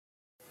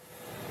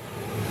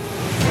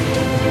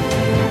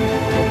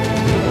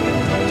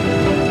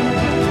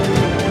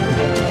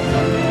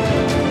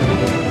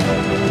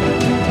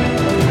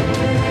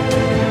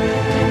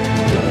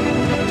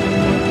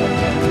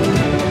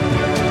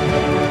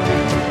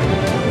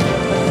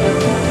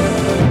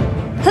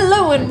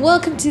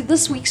welcome to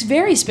this week's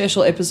very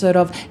special episode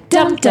of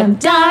Dum Dum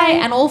Die,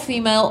 an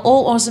all-female,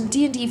 all-awesome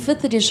D&D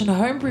 5th edition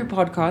homebrew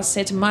podcast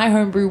set in my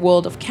homebrew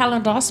world of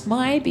Kalandos,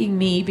 my being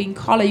me, being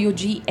Carla, your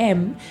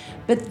GM.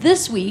 But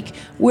this week,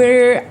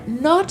 we're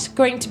not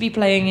going to be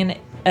playing in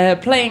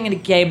a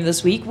game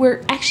this week.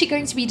 We're actually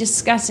going to be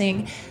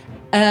discussing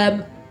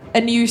a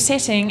new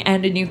setting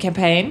and a new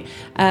campaign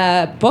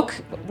book,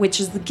 which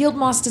is the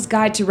Guildmaster's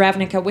Guide to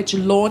Ravnica, which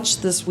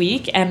launched this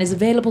week and is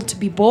available to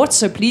be bought.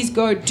 So please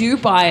do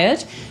buy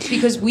it,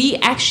 because we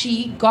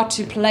actually got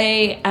to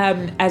play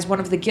as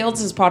one of the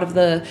guilds as part of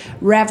the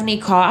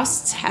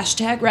Ravnicasts,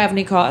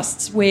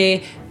 #Ravnicasts,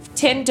 where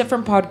 10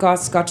 different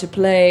podcasts got to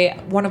play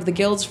one of the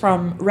guilds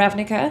from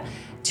Ravnica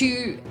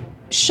to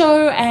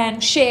show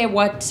and share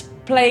what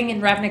playing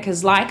in Ravnica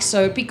is like.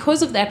 So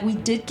because of that, we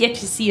did get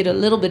to see it a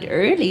little bit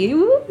early.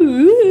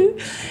 Ooh.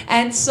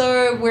 And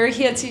so we're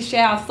here to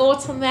share our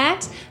thoughts on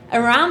that.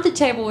 Around the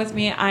table with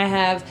me, I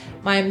have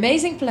my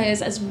amazing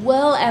players as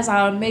well as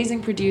our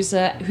amazing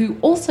producer, who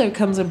also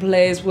comes and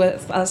plays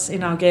with us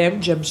in our game,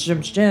 Gems.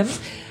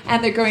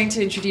 And they're going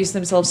to introduce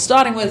themselves,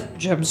 starting with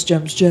Gems.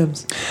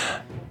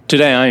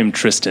 Today I am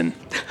Tristan.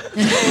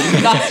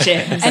 Not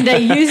Gems. And I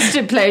used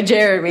to play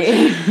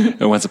Jeremy.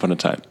 Once upon a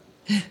time.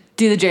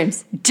 Do the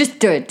James. Just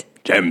do it.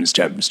 Gems.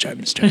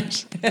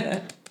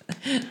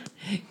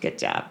 Good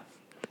job.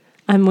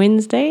 I'm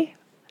Wednesday.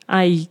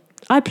 I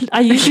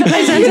usually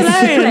play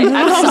Xantalarian.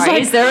 I'm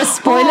sorry, is there a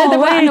spoiler that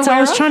we're unaware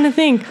I was of? trying to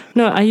think.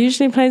 No, I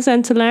usually play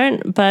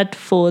Xantalarian, but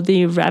for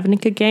the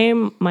Ravnica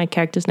game, my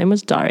character's name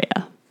was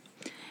Daria.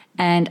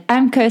 And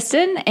I'm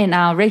Kirsten. In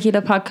our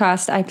regular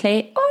podcast, I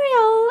play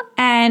Oriel.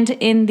 And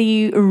in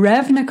the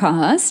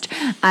Ravnicast,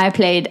 I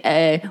played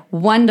a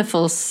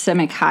wonderful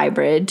Simic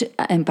hybrid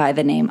by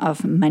the name of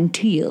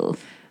Mantil.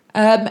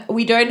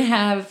 We don't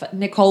have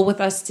Nicole with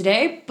us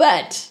today,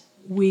 but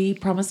we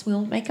promise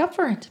we'll make up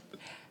for it.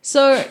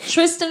 So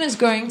Tristan is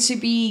going to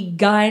be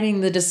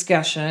guiding the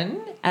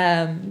discussion.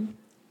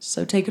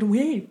 So take it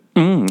away.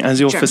 As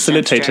your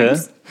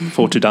facilitator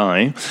for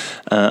today,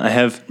 I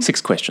have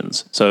 6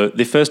 questions. So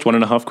the first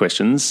 1.5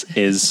 questions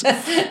is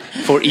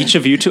for each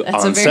of you to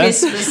That's answer. a very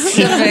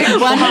specific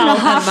 1.5.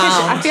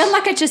 I amount. feel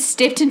like I just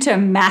stepped into a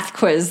math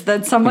quiz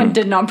that someone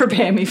did not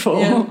prepare me for.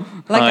 Yeah.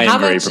 Like I how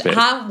am very much?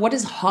 prepared. What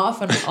is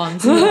half an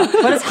answer?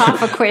 What is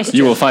half a question?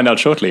 You will find out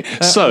shortly.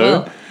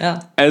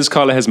 Yeah. As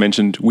Carla has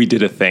mentioned, we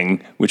did a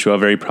thing which we are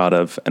very proud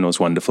of and was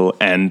wonderful,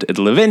 and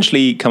it'll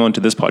eventually come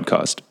onto this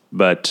podcast,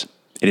 but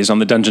it is on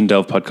the Dungeon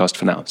Delve podcast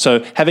for now.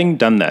 So having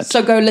done that,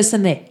 So go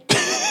listen there.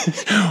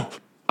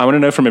 I want to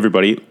know from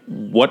everybody,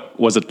 what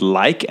was it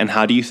like and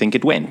how do you think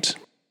it went?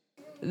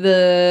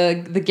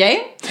 The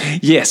game.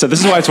 Yeah, so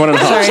this is why it's 1.5.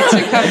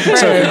 Sorry to come through.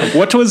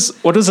 So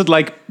what was it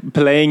like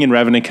playing in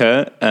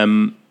Ravnica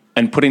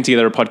and putting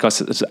together a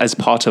podcast as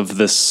part of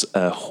this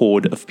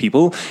horde of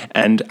people?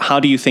 And how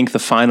do you think the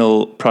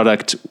final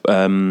product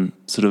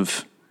sort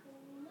of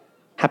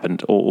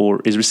happened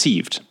or is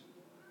received?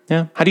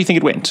 Yeah, how do you think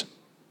it went?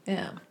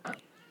 Yeah.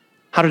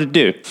 How did it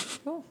do?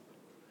 You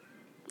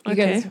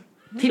Okay. guys.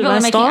 People Should I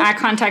are making start? eye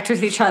contact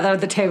with each other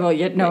at the table,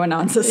 yet no one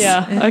answers.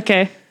 Yeah.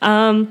 Okay.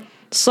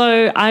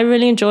 So I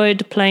really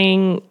enjoyed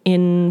playing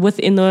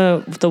within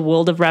the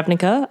world of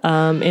Ravnica.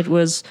 It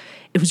was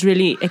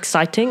really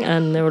exciting,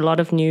 and there were a lot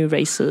of new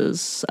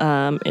races.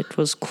 It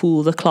was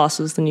cool, the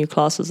new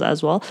classes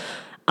as well.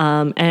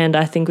 And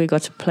I think we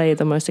got to play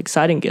the most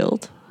exciting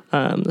guild,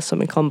 the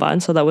Summon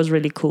Combine. So that was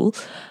really cool.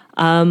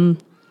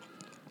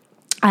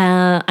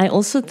 I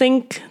also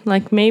think,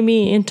 like,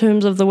 maybe in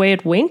terms of the way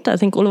it went, I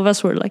think all of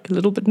us were like a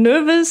little bit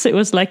nervous. It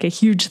was like a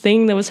huge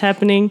thing that was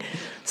happening.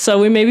 So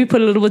we maybe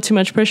put a little bit too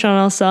much pressure on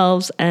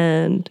ourselves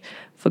and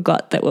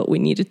forgot that what we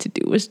needed to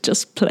do was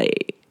just play.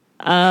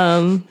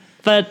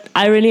 But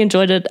I really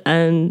enjoyed it,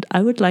 and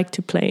I would like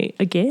to play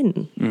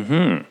again.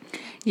 Mm-hmm.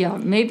 Yeah,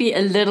 maybe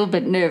a little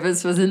bit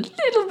nervous was a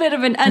little bit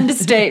of an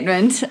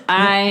understatement.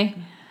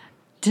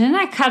 Didn't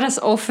I cut us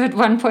off at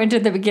one point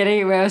at the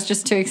beginning where I was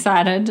just too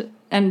excited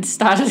and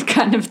started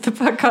kind of the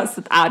podcast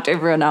without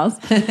everyone else?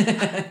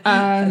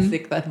 I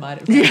think that might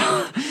have been.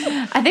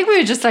 I think we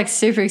were just like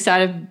super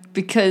excited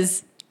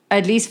because,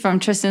 at least from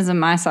Tristan's and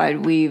my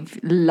side, we've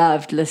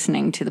loved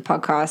listening to the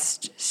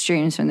podcast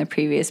streams from the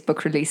previous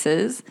book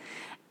releases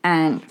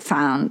and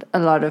found a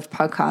lot of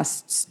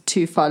podcasts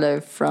to follow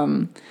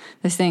from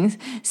those things.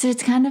 So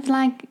it's kind of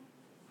like,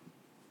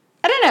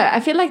 I don't know, I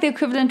feel like the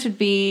equivalent would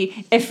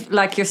be if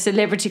like your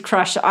celebrity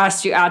crush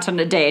asked you out on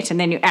a date and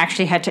then you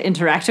actually had to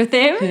interact with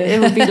them. It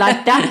would be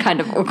like that kind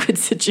of awkward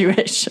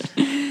situation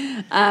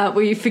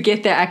where you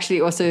forget they're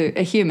actually also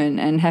a human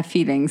and have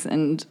feelings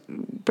and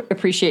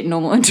appreciate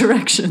normal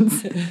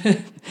interactions.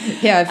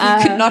 Yeah, if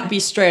you could not be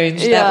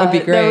strange, that would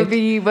be great. That would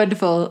be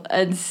wonderful.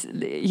 And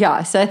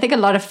yeah, so I think a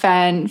lot of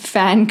fan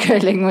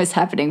curling was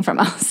happening from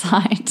our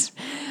side.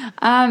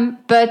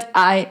 But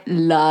I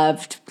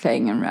loved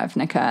playing in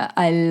Ravnica.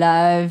 I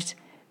loved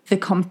the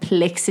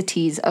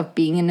complexities of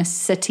being in a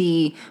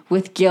city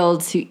with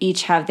guilds who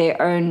each have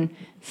their own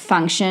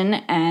function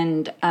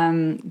and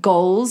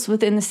goals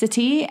within the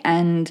city.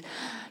 And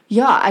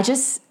I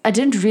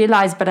didn't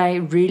realize, but I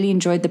really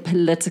enjoyed the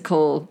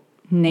political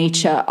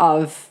nature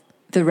of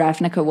the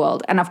Ravnica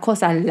world. And of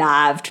course, I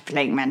loved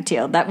playing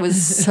Mantiel. That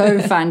was so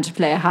fun to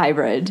play a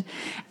hybrid.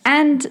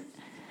 And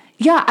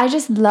yeah, I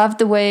just love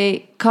the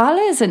way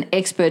Carla is an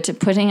expert at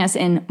putting us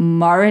in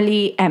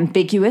morally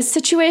ambiguous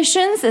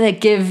situations that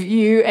give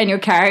you and your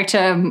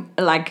character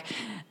like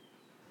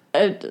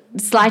a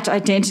slight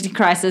identity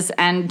crisis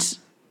and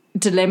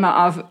dilemma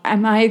of,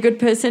 am I a good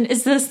person?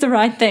 Is this the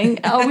right thing?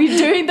 Are we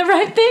doing the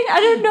right thing? I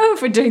don't know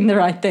if we're doing the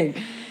right thing.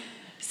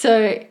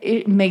 So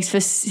it makes for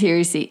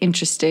seriously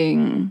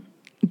interesting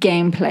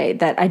gameplay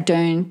that I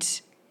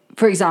don't...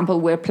 For example,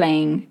 we're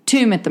playing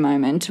Tomb at the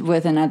moment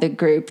with another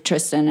group.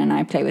 Tristan and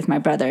I play with my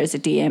brother as a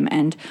DM,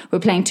 and we're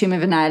playing Tomb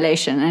of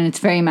Annihilation, and it's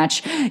very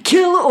much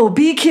kill or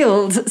be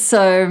killed.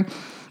 So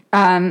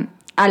I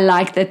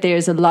like that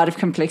there's a lot of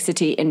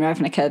complexity in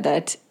Ravnica,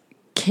 that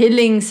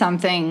killing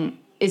something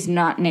is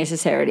not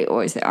necessarily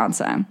always the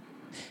answer.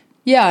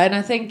 Yeah, and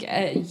I think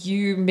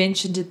you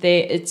mentioned it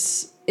there.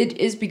 It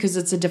is because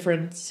it's a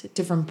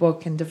different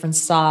book and different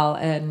style,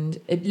 and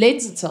it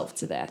lends itself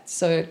to that.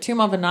 So Tomb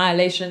of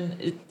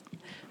Annihilation,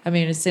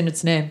 it's in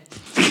its name.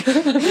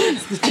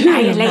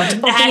 Annihilate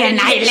or be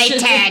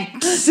annihilated.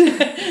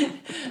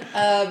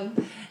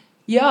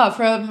 Yeah,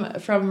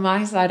 from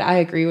my side, I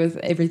agree with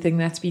everything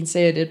that's been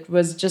said. It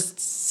was just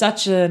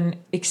such an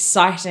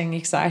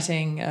exciting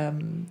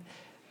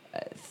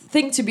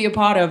thing to be a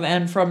part of.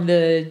 And from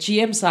the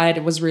GM side,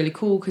 it was really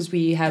cool because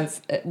we have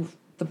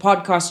the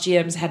podcast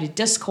GMs had a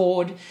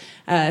Discord,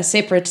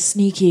 separate,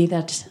 sneaky,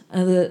 that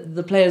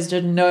the players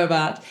didn't know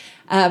about.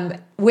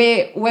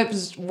 What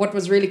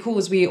was really cool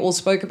was we all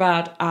spoke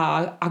about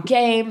our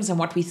games and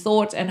what we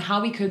thought and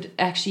how we could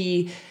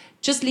actually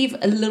just leave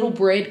a little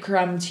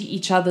breadcrumb to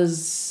each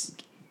other's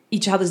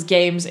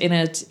games in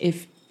it,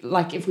 if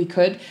we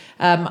could.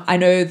 I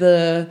know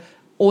the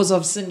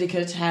Orzhov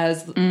Syndicate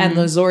has and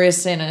the Azorius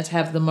Senate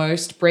have the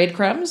most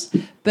breadcrumbs,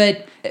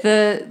 but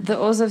the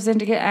Orzhov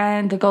Syndicate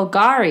and the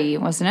Golgari,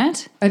 wasn't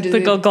it? The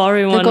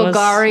Golgari one. The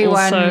Golgari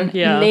one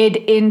yeah. led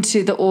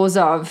into the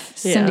Orzhov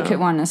Syndicate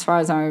one, as far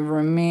as I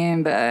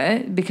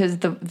remember, because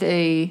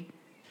they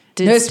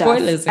did no stuff.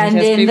 Spoilers, and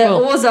then people.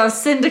 the Orzhov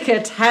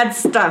Syndicate had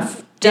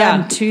stuff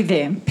done to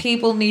them.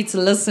 People need to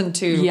listen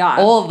to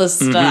all the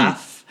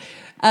stuff.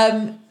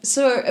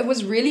 So it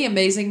was really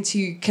amazing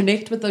to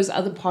connect with those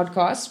other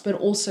podcasts, but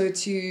also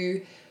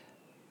to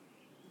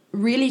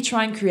really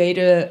try and create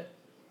a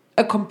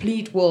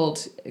complete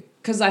world.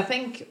 Because I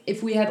think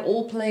if we had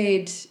all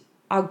played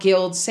our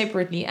guilds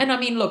separately, and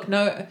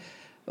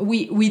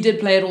we did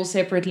play it all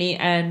separately,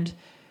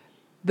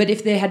 but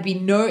if there had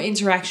been no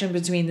interaction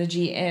between the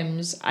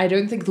GMs, I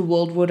don't think the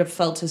world would have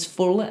felt as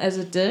full as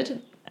it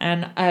did.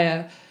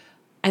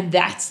 And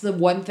that's the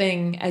one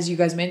thing, as you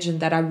guys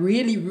mentioned, that I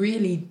really,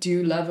 really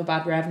do love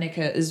about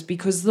Ravnica, is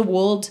because the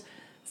world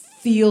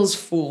feels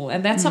full.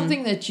 And that's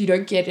something that you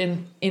don't get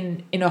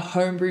in a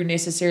homebrew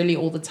necessarily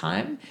all the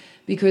time,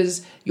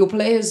 because your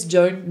players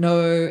don't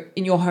know,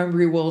 in your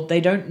homebrew world,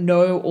 they don't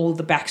know all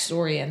the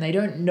backstory, and they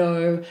don't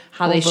know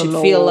how they should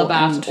feel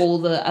about all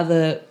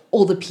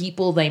the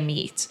people they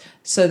meet.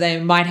 So they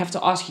might have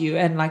to ask you,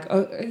 and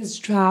is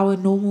drow a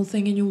normal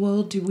thing in your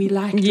world? Do we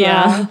like drow?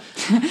 Yeah.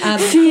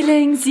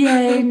 Feelings,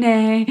 yay,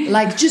 nay.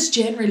 Just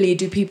generally,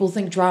 do people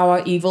think drow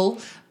are evil?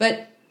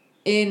 But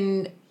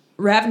in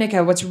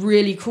Ravnica, what's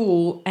really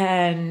cool,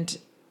 and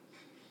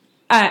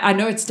I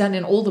know it's done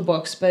in all the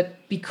books,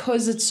 but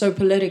because it's so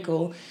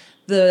political,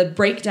 the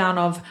breakdown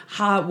of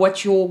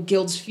what your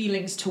guild's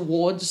feelings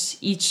towards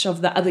each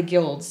of the other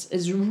guilds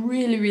is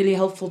really, really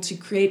helpful to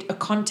create a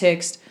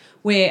context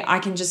where I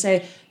can just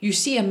say, you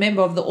see a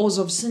member of the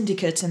Orzhov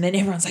Syndicate, and then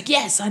everyone's like,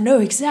 yes, I know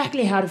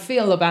exactly how to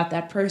feel about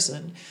that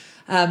person.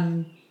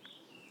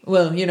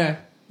 Guildist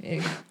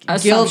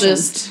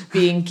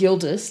being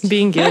Guildist.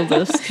 Being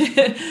Guildist.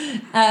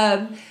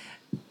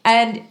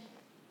 And,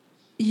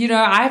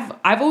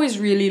 I've always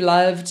really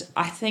loved,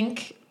 I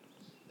think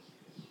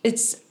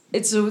it's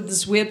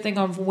this weird thing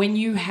of when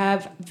you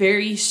have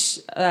very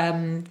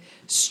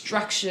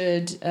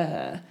structured...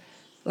 a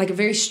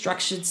very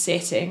structured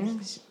setting.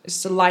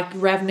 So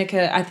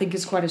Ravnica, I think,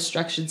 is quite a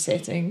structured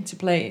setting to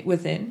play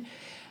within.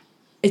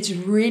 It's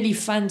really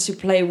fun to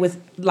play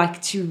with,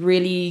 to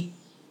really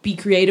be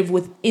creative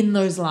within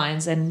those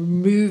lines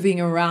and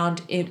moving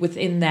around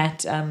within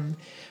that,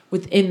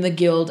 within the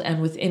guild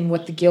and within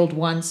what the guild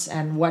wants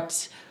and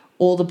what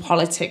all the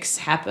politics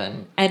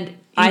happen. And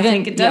I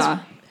think it does... Yeah.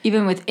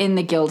 Even within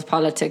the guild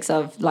politics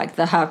of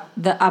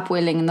the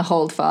upwelling and the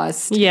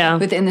holdfast. Yeah.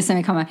 Within the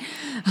semi-comma.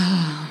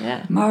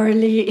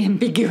 Morally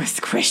ambiguous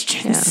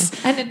questions.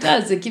 Yeah. And it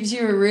does. It gives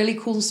you a really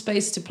cool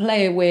space to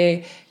play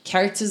where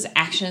characters'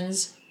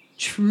 actions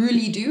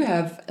truly do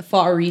have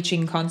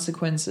far-reaching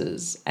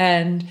consequences.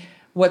 And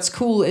what's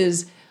cool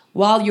is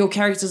while your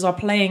characters are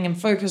playing and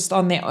focused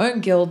on their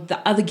own guild,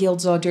 the other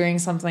guilds are doing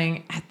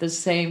something at the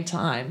same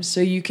time. So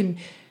you can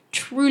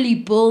truly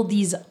build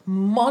these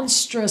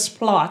monstrous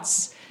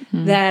plots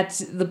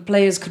that the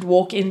players could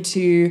walk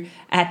into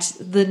at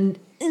the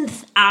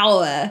nth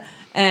hour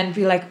and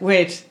be like,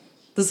 wait,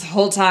 this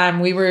whole time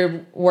we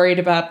were worried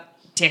about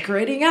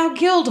decorating our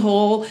guild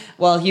hall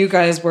while you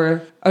guys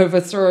were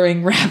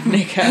overthrowing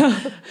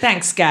Ravnica.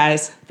 Thanks,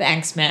 guys.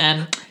 Thanks,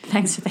 man.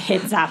 Thanks for the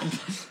heads up.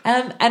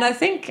 And I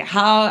think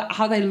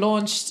how they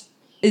launched,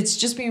 it's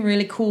just been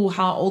really cool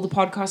how all the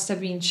podcasts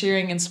have been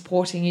cheering and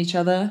supporting each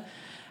other.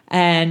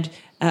 And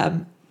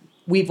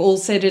we've all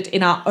said it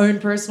in our own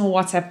personal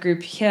WhatsApp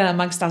group here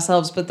amongst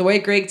ourselves. But the way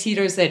Greg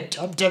Tito said,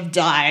 dub, dub,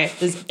 die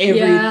is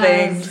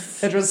everything.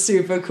 Yes. It was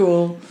super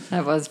cool.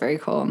 That was very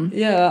cool.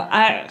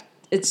 Yeah,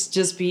 it's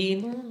just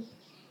been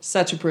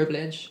such a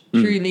privilege.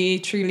 Truly,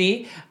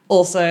 truly.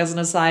 Also, as an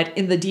aside,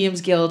 in the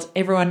DMs Guild,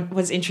 everyone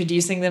was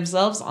introducing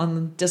themselves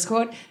on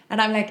Discord. And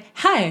I'm like,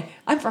 hi,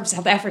 I'm from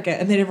South Africa.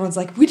 And then everyone's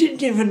like, we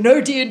didn't even know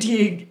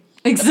D&D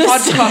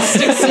podcast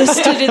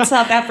existed in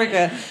South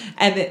Africa.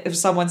 And if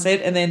someone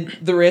said, and then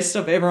the rest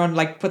of everyone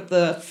like put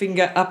the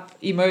finger up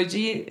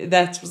emoji,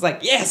 that was like,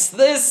 yes,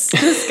 this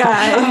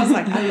guy. I was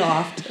like, I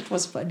laughed. It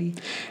was funny.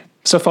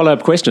 So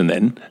follow-up question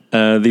then.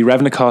 The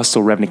Ravnicast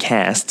or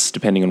Ravnicasts,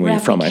 depending on where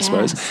you're from, I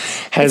suppose,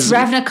 has... It's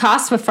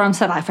Ravnicast, we're from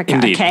South Africa,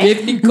 Indeed.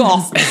 okay?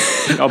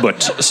 Oh,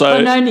 but so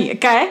Benoni,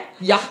 okay?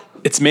 Yeah.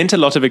 it's meant a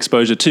lot of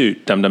exposure to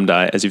Dum Dum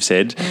Die, as you've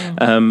said,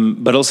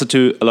 but also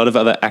to a lot of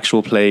other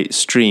actual play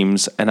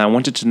streams. And I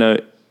wanted to know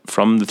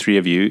from the three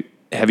of you,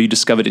 have you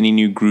discovered any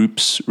new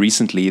groups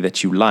recently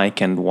that you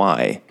like and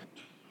why?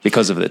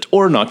 Because of it,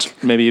 or not.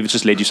 Maybe it's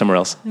just led you somewhere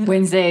else.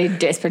 Wednesday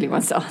desperately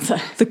wants to answer.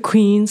 The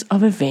Queens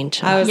of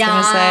Adventure. I was going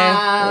to say,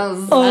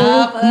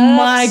 Oh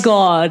my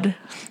God.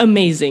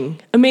 Amazing.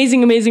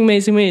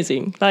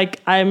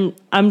 Like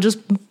I'm just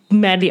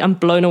madly, I'm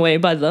blown away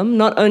by them.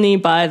 Not only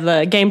by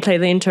the gameplay,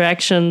 the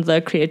interaction, the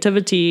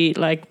creativity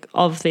like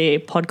of the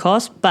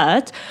podcast,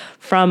 but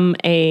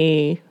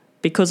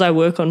because I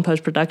work on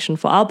post-production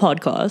for our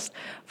podcast,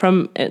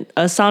 from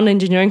a sound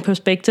engineering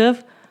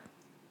perspective,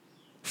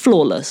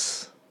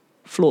 flawless.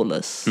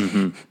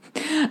 And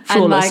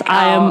Flawless. like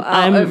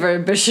I'm over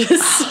ambitious.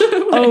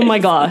 oh my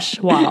gosh,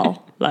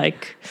 wow.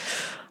 Like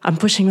I'm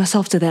pushing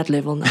myself to that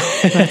level now.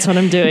 That's what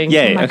I'm doing.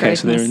 Yeah, My okay,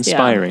 so they're greatness.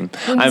 inspiring.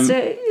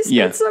 Wednesday, you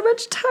spent so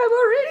much time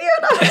already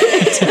on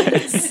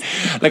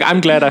it. Like,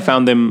 I'm glad I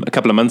found them a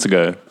couple of months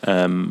ago.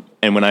 And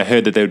when I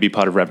heard that they would be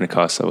part of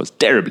Ravnicast, I was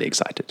terribly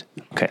excited.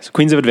 Okay, so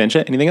Queens of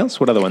Adventure. Anything else?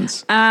 What other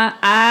ones?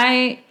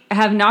 I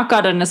have not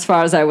gotten as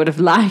far as I would have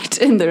liked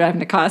in the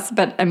Ravnicast,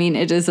 but I mean,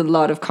 it is a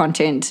lot of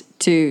content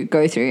to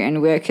go through,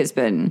 and work has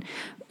been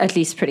at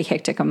least pretty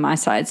hectic on my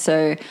side.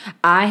 So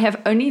I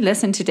have only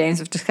listened to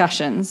Dames and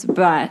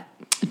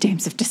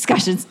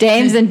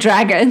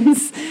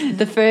Dragons,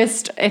 the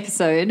first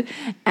episode,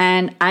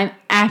 and I'm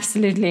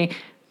absolutely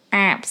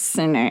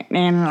loving it.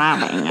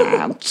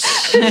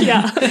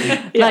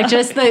 Yeah. Like,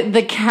 just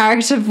the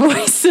character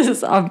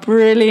voices are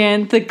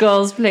brilliant. The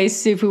girls play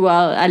super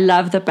well. I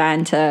love the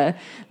banter.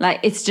 Like,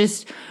 it's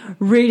just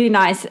really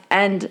nice.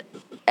 And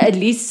at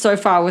least so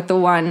far with the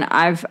one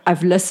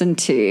I've listened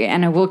to,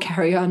 and I will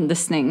carry on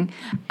listening,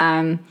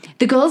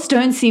 the girls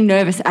don't seem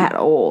nervous at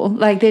all.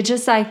 Like, they're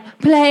just like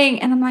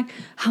playing, and I'm like,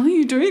 how are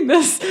you doing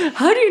this?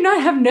 How do you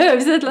not have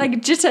nerves that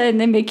like jitter and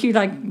they make you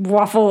like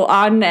waffle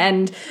on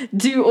and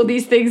do all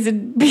these things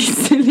and be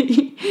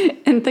silly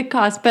in the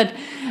cast? But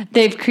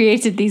they've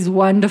created these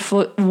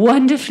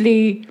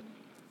wonderfully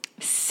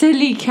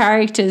silly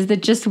characters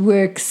that just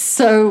work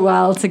so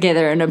well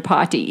together in a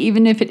party,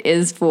 even if it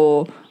is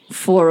for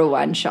a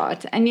one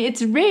shot. And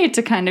it's rare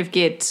to kind of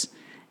get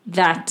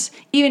that,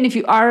 even if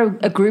you are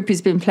a group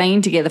who's been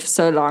playing together for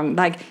so long.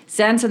 Like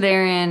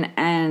Xantalarian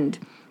and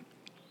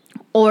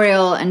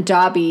Oriel and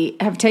Darby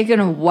have taken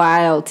a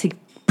while to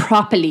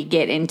properly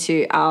get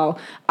into our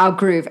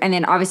groove. And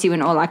then obviously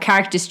when all our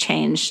characters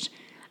changed,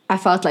 I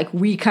felt like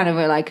we kind of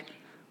were like,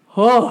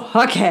 oh,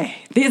 okay,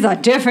 these are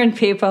different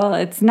people.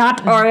 It's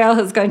not Oriel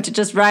who's going to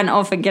just run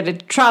off and get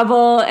into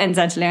trouble, and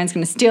Xantalarian's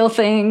going to steal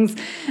things.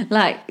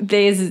 Like,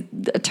 there's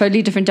a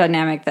totally different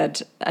dynamic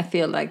that I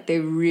feel like they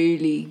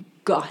really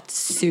got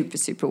super,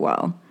 super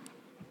well.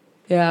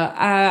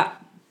 yeah,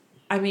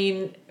 I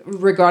mean,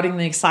 regarding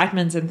the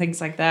excitements and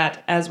things like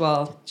that as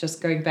well,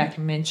 just going back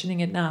and mentioning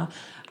it now,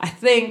 I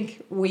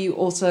think we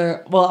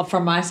also, well,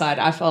 from my side,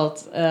 I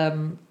felt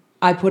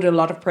I put a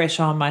lot of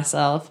pressure on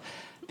myself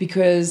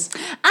because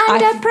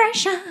Under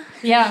pressure.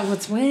 yeah,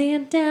 what's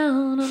weighing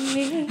down on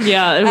me?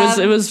 Yeah,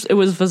 it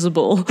was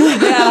visible.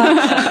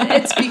 Yeah,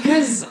 it's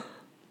because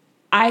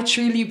I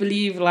truly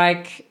believe,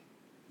 like,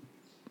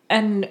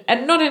 and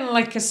not in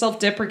like a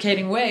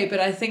self-deprecating way,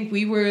 but I think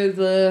we were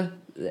the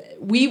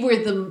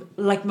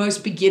like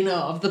most beginner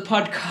of the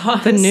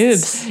podcast. The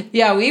noobs.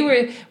 Yeah, we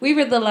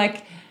were the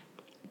like.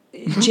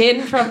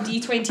 Jen from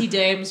D20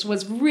 Dames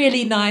was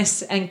really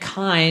nice and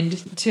kind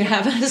to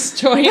have us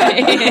join in.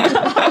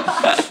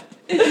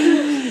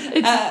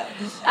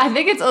 I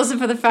think it's also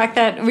for the fact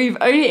that we've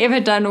only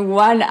ever done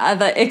one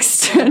other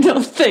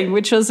external thing,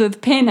 which was with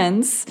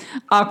Penance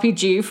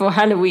RPG for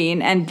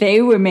Halloween, and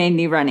they were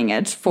mainly running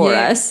it for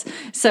us.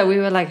 So we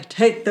were like,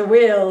 take the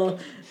wheel,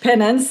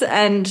 penance,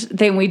 and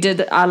then we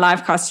did our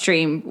live cast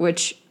stream,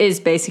 which is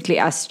basically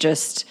us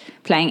just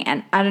playing.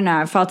 And I don't know,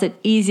 I felt it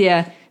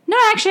easier. No,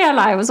 actually, I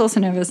lie. I was also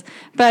nervous,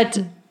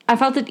 but I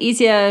felt it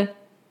easier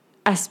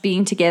us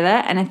being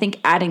together, and I think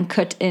adding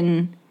Kut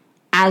in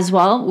as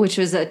well, which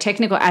was a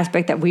technical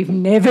aspect that we've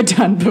never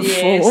done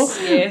before,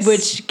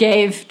 which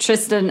gave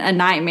Tristan a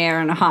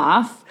nightmare and a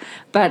half.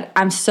 But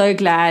I'm so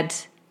glad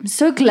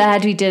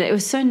we did it. It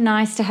was so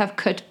nice to have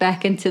Kut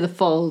back into the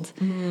fold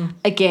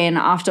again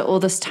after all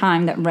this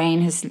time that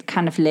Rain has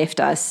kind of left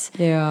us.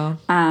 Yeah.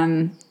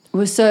 It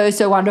was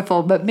so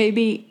wonderful, but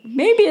maybe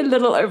a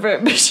little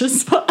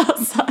overambitious for our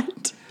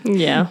side.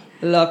 Yeah.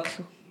 Look,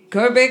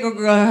 go big or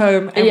go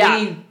home. And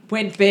we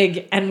went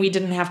big and we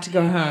didn't have to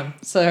go home.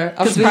 So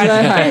I was We were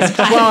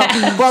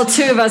home. Well,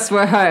 two of us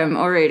were home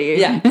already.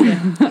 Yeah.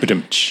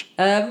 Ba-dum-tsh.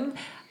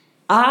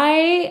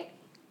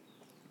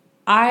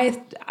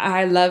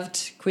 I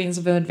loved Queens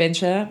of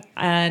Adventure,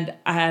 and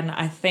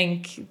I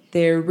think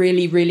they're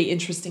really, really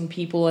interesting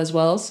people as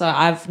well. So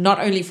I've not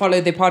only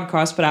followed their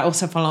podcast, but I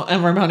also follow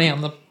everyone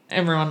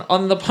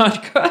on the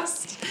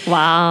podcast.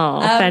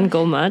 Wow.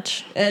 Fangirl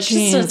much.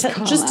 Just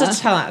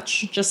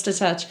a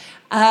touch.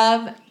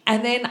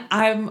 And then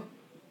I'm,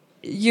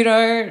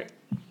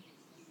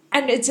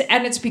 and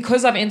it's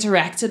because I've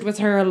interacted with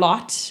her a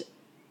lot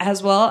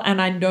as well,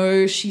 and I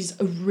know she's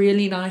a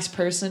really nice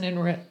person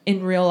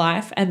in real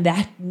life, and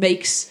that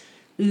makes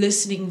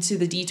listening to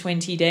the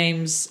D20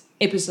 Dames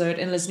episode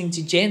and listening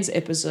to Jen's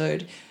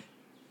episode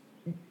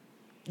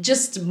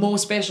just more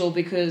special,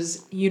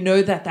 because you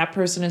know that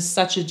person is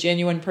such a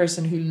genuine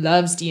person who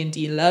loves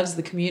D&D, loves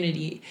the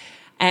community,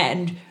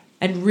 and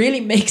really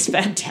makes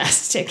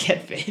fantastic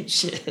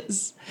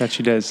adventures. That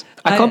she does.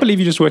 I can't believe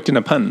you just worked in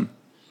a pun.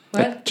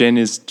 What? That Jen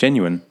is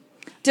genuine.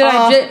 Did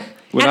I?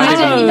 Without I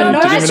didn't even know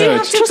didn't even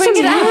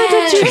know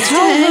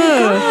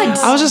it.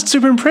 I was just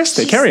super impressed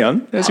there. Carry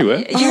on, as you were.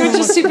 You were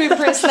just super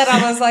impressed that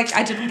I was like,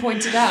 I didn't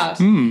point it out.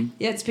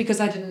 Yeah, it's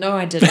because I didn't know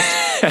I did it.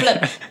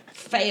 Flip.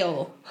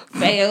 Fail.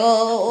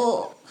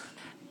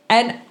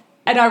 And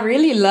I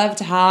really loved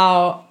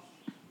how,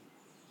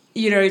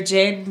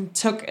 Jen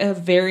took a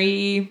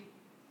very,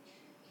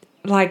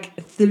 the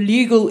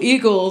legal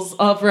eagles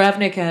of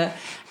Ravnica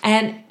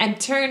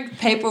and turned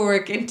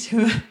paperwork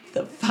into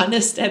the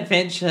funnest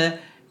adventure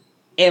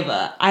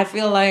ever. I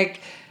feel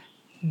like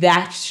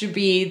that should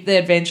be the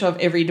adventure of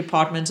every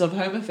department of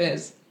Home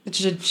Affairs. It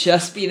should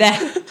just be that.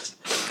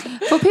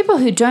 For people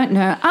who don't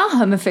know, our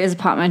Home Affairs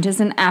department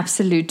is an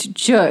absolute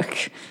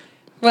joke.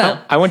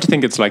 Well, I want to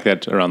think it's like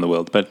that around the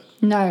world, but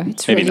No,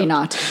 it's Maybe really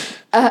not.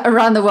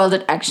 Around the world,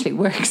 it actually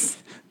works.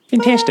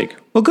 fantastic.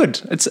 Well,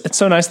 good. It's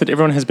so nice that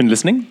everyone has been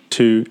listening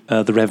to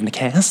the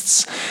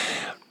Ravnicasts.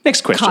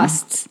 Next question.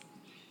 Costs.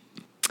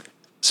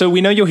 So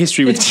we know your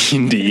history with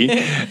D&D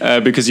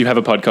because you have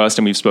a podcast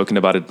and we've spoken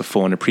about it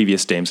before in a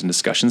previous Dames and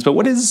Discussions. But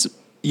what is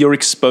your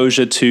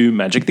exposure to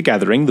Magic the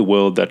Gathering, the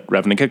world that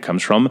Ravnica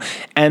comes from,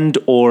 and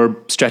or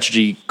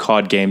strategy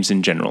card games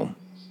in general?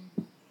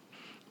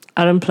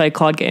 I don't play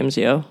card games,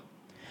 yo.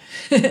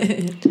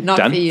 not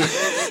Done? for you.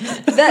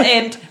 The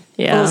end.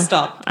 Yeah. Full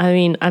stop. I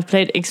mean, I've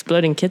played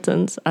Exploding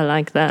Kittens. I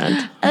like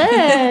that.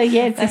 Oh,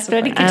 yes,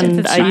 Exploding Kittens.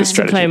 And I used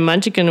to play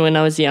Munchkin when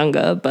I was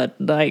younger, but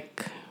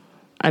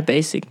I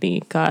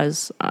basically,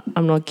 guys,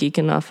 I'm not geek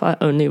enough. I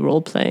only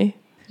role play.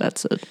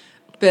 That's it.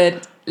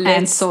 But And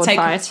let's sword take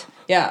fight.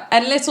 Yeah,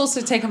 and let's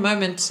also take a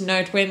moment to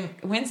note when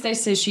Wednesday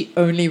says she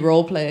only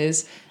role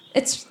plays,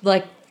 it's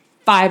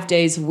 5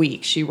 days a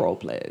week she role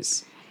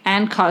plays.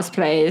 And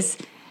cosplays.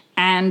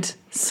 And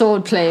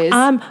sword plays.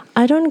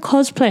 I don't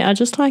cosplay. I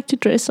just like to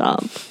dress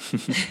up.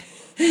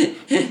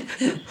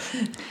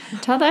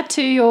 Tell that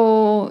to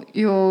your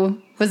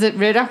was it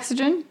Red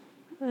Oxygen?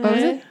 What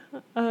was it?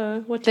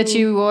 What That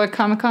you wore at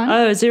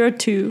Comic-Con?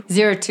 02.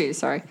 02,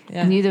 sorry.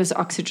 Yeah. I knew there was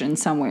oxygen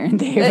somewhere in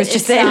there. It was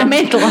just It the sounds-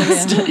 elemental.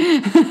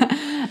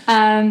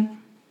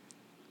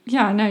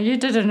 Yeah, no, you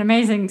did an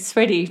amazing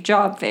sweaty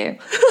job there.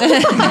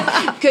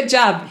 Good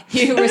job.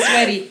 You were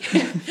sweaty.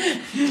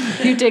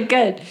 You did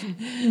good.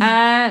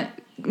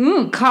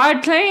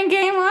 Card playing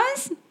game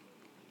wise?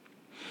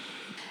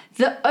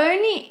 The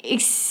only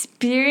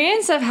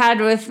experience I've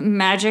had with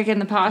Magic in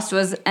the past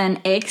was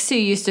an ex who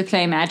used to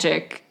play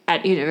Magic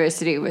at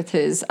university with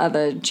his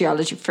other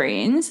geology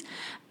friends.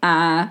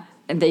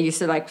 And they used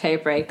to play a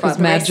break. While Because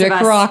the rest magic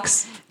of us-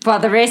 rocks. While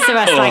the rest of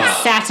us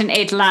sat and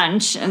ate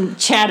lunch and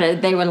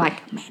chatted, they were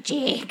like,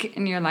 magic.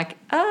 And you're like,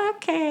 oh,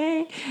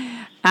 okay.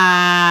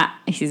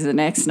 He's the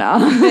next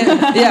now.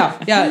 Yeah.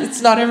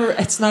 It's not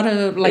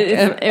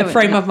a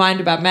frame of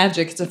mind about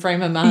magic. It's a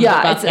frame of mind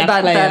about it's that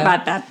about player.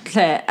 that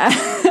player.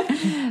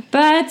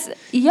 But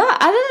yeah,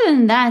 other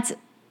than that,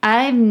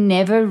 I've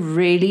never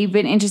really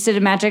been interested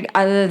in Magic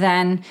other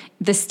than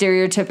the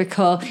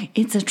stereotypical,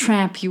 it's a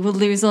trap, you will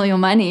lose all your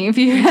money if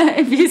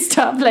you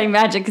stop playing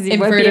Magic because you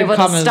won't be Inverted able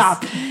commas. to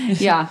stop.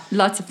 Yeah,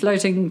 lots of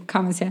floating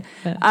commas here.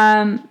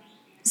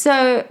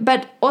 So,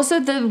 but also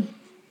the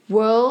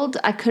world,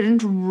 I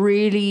couldn't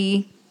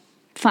really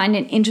find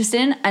an interest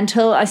in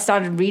until I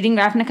started reading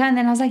Ravnica, and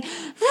then I was like,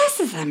 this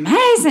is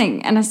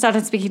amazing. And I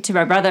started speaking to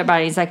my brother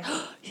about it. He's like,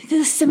 oh, the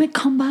Simic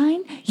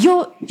Combine?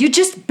 You're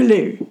just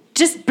blue.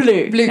 Just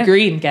blue.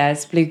 Blue-green,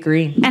 guys.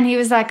 Blue-green. And he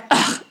was like,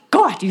 oh,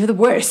 God, you're the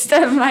worst.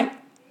 And I'm like,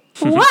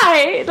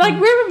 why? Like,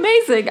 we're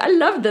amazing. I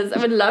love this. I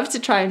would love to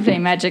try and play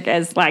Magic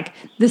as like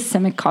the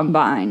Simic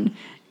Combine,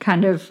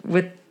 kind of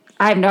with,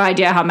 I have no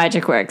idea how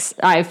Magic works.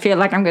 I feel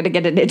like I'm going to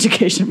get an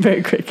education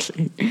very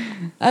quickly.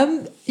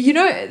 You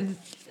know,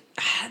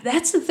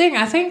 that's the thing.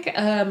 I think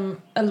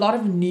a lot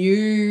of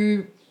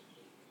new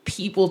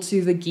people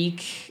to the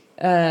geek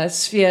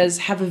spheres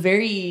have a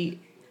very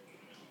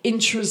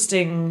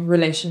interesting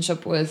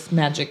relationship with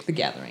Magic the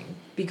Gathering.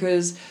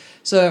 Because,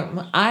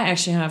 so I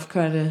actually have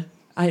quite a,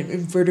 I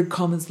inverted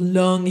commas,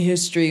 long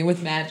history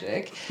with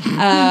Magic.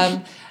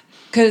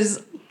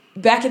 Because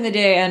back in the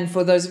day, and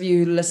for those of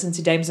you who listen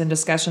to Dames and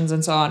Discussions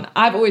and so on,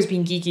 I've always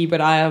been geeky,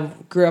 but I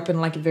grew up in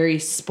like a very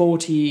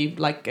sporty,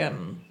 like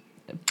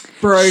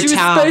bro She was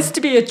town. supposed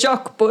to be a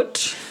jock,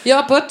 but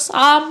Yeah, but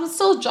I'm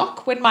still a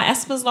jock when my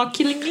asthma's not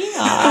killing me.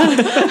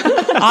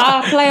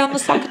 I play on the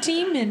soccer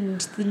team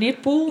and the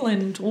netball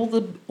and all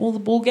the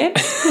ball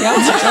games.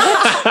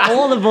 Yeah,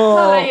 All the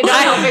ball. you're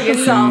not helping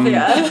yourself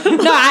here.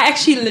 no, I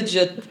actually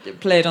legit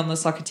played on the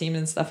soccer team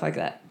and stuff like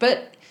that.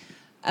 But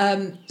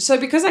so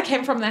because I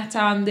came from that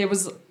town,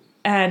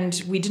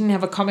 and we didn't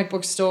have a comic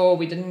book store,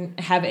 we didn't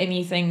have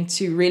anything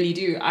to really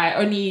do. I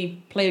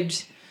only played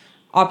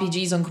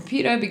RPGs on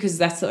computer because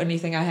that's the only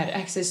thing I had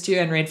access to,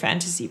 and read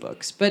fantasy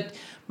books. But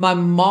my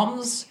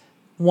mom's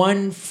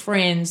one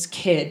friend's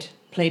kid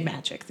played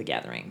Magic the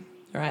Gathering,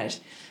 right?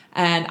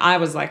 And I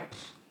was like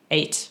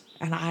 8,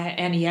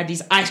 and he had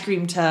these ice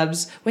cream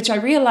tubs, which I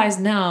realize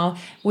now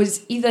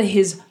was either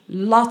his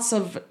lots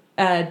of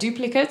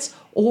duplicates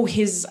or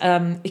his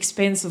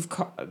expensive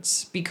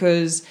cards,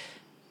 because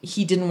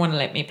he didn't want to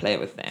let me play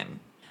with them.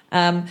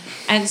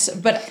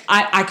 But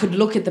I could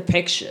look at the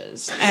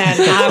pictures,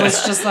 and I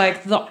was just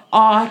like, the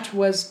art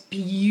was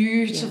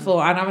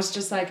beautiful. And I was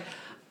just like,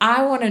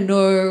 I want to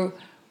know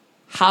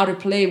how to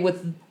play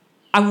with,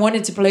 I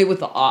wanted to play with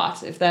the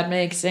art, if that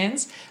makes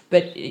sense.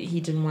 But he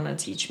didn't want to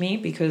teach me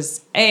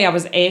because I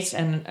was 8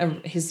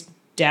 and his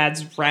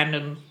dad's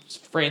random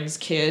friend's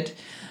kid.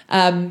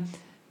 And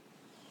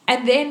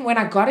then when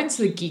I got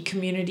into the geek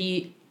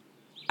community,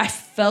 I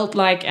felt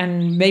like,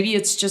 and maybe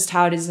it's just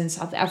how it is in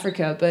South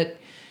Africa, but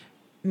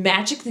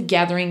Magic the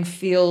Gathering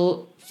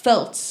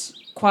felt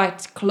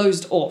quite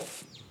closed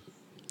off.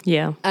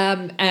 Yeah.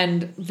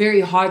 And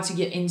very hard to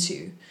get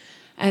into.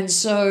 And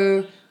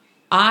so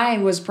I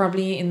was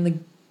probably in the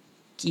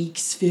geek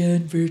sphere,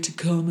 inverted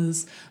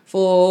commas,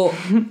 for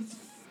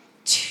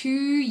 2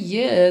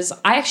 years.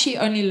 I actually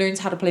only learned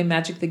how to play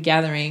Magic the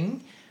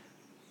Gathering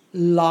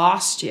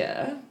last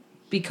year,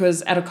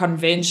 because at a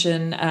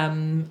convention,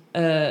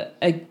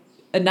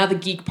 another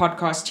geek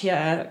podcast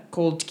here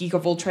called Geek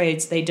of All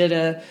Trades, they did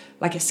a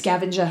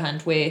scavenger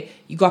hunt where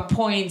you got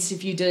points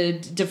if you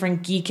did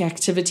different geek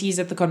activities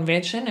at the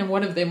convention, and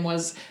one of them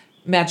was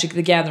Magic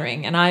the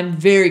Gathering. And I'm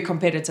very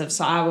competitive,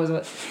 so I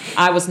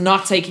was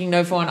not taking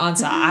no for an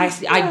answer.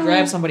 I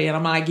grabbed somebody and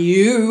I'm like,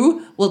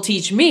 you will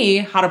teach me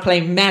how to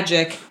play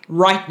Magic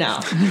right now.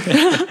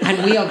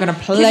 And we are going to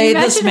play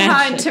this Imagine how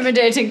Magic.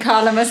 intimidating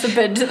Carla must have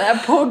been to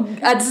that poor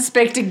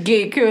unsuspecting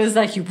geek who was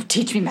like, you will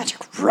teach me Magic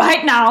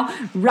right now,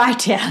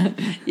 right here.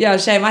 Yeah,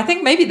 shame. I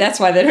think maybe that's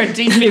why they don't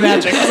teach me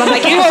Magic. Because I'm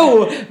like,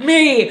 yo,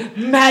 me,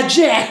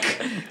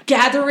 Magic,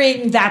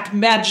 gathering that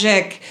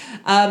Magic.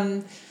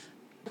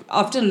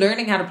 After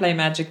learning how to play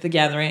Magic the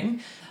Gathering,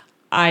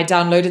 I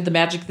downloaded the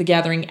Magic the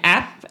Gathering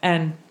app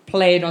and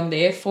played on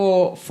there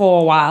for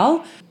a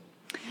while.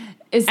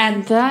 Is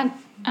that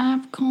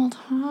app called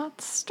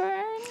Hearthstone?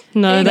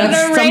 No, that's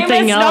Ignoramus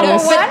something number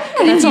else. one?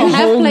 That's a you have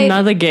whole played-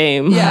 nother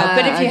game. Yeah,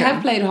 but if you okay.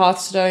 have played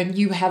Hearthstone,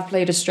 you have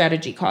played a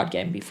strategy card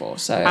game before.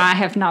 So I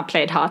have not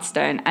played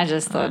Hearthstone. I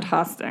just thought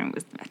Hearthstone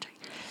was Magic.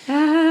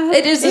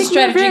 it is a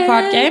strategy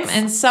card game,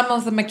 and some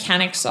of the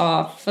mechanics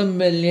are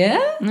familiar.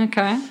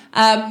 Okay.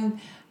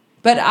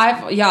 But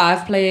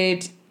I've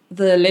played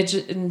the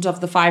Legend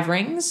of the Five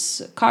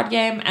Rings card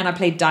game, and I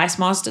played Dice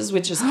Masters,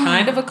 which is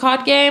kind of a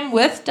card game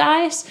with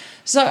dice.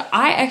 So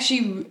I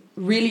actually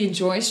really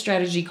enjoy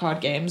strategy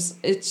card games.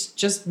 It's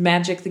just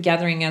Magic the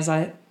Gathering, as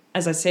I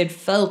said,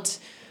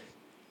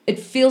 it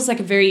feels like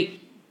a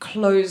very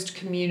closed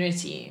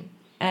community.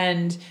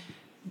 And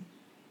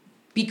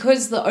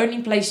because the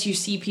only place you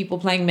see people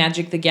playing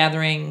Magic the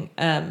Gathering,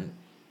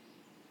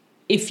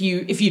 if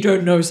you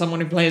don't know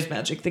someone who plays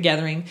Magic the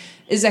Gathering,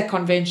 is at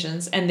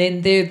conventions, and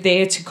then they're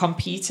there to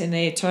compete in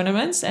their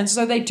tournaments, and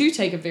so they do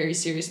take it very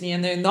seriously,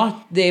 and they're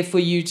not there for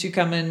you to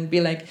come and be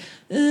like,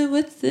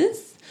 what's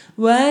this?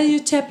 Why are you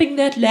tapping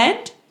that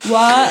land?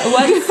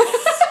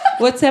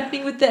 What's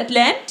happening with that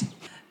land?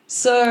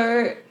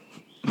 So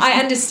I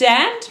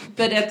understand,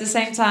 but at the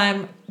same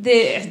time,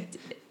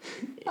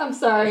 I'm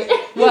sorry.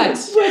 what?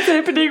 What's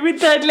happening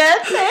with that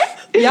land?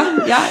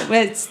 Yeah,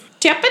 well, it's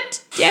tap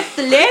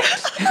the land.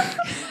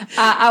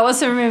 I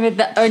also remember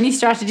the only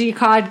strategy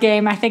card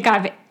game I think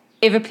I've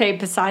ever played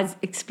besides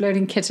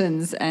Exploding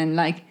Kittens and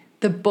like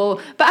the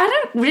board. But I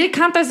don't really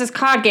count those as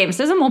card games.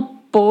 Those are more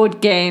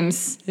board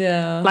games.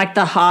 Yeah. Like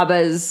the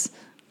Harbors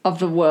of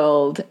the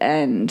World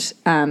and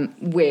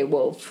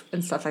Werewolf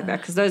and stuff like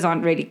that. Because those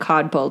aren't really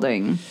card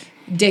building.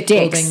 Deck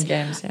building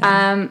games.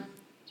 Yeah.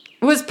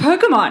 Was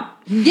Pokemon.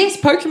 Yes,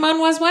 Pokemon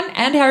was one,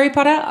 and Harry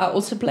Potter. I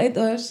also played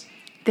those.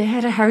 They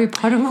had a Harry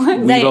Potter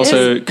one. We've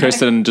also,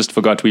 Kirsten just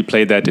forgot, we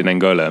played that in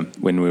Angola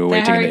when we were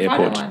waiting in Harry the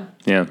Potter airport. one.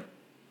 Yeah.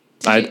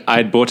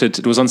 I'd bought it.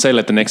 It was on sale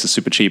at the Nexus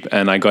super cheap,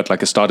 and I got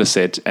like a starter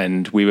set,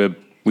 and we Harry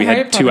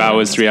had 2 Potter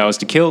hours, one. 3 hours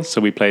to kill,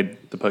 so we played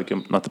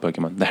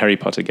the Harry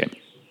Potter game.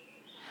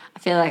 I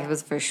feel like it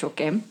was a very short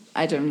game.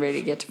 I didn't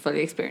really get to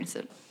fully experience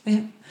it.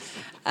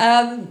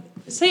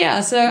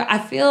 So I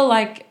feel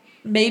like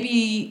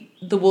maybe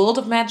the world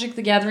of Magic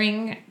the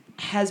Gathering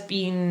has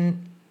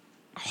been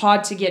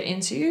hard to get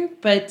into,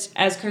 but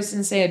as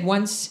Kirsten said,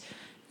 once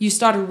you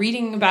started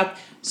reading about,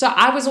 so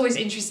I was always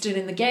interested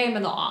in the game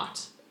and the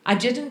art. I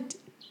didn't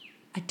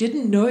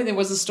know there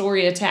was a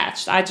story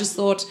attached. I just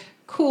thought,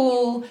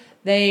 cool,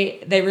 they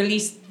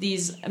released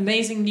these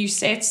amazing new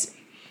sets,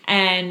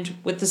 and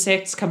with the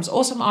sets comes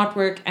awesome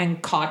artwork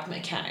and card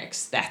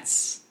mechanics.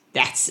 That's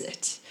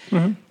it.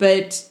 Mm-hmm.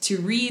 But to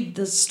read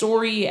the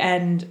story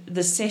and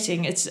the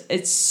setting,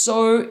 it's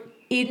so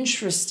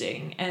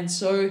interesting and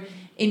so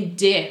in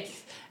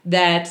depth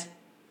that's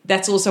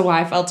also why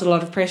I felt a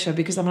lot of pressure,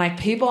 because I'm like,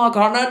 people are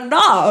gonna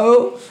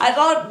know. I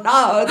don't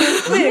know the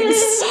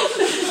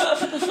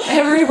things.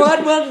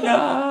 Everyone will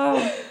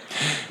know.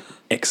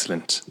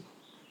 Excellent.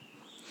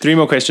 3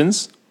 more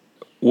questions.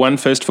 One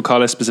first for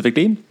Carla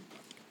specifically.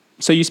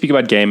 So you speak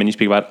about game and you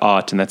speak about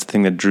art, and that's the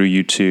thing that drew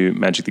you to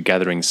Magic the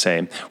Gathering,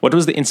 say. What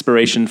was the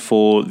inspiration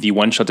for the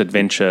one-shot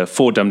adventure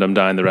for Dum Dum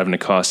Die and the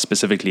Ravnica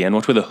specifically, and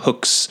what were the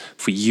hooks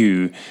for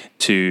you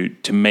to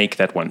make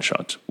that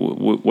one-shot?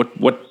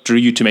 What drew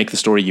you to make the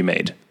story you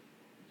made?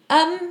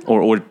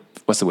 Or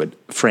what's the word?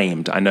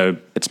 Framed. I know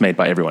it's made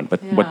by everyone,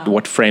 but Yeah.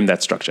 what framed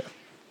that structure?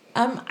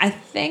 I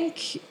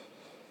think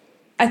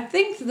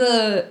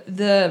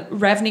the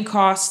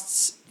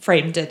Ravnicasts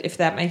framed it, if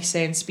that makes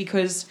sense,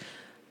 because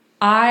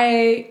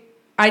I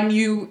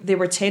knew there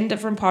were 10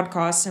 different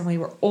podcasts and we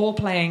were all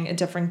playing a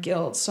different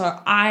guild. So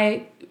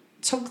I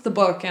took the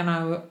book and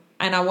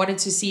I wanted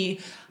to see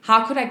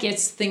how could I get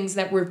things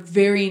that were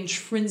very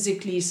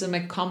intrinsically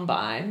Simic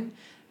Combine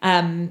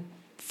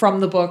from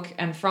the book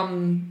and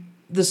from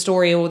the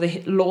story or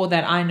the lore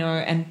that I know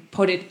and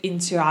put it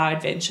into our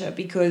adventure,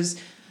 because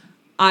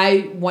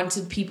I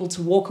wanted people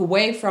to walk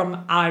away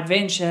from our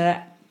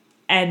adventure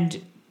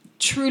and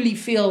truly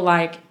feel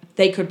like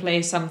they could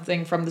play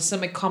something from the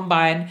Simic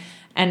Combine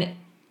and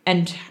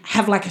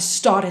have like a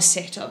starter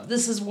set of,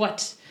 this is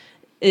what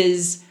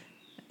is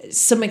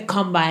Simic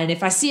Combine.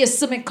 If I see a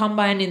Simic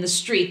Combine in the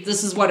street,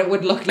 this is what it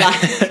would look like.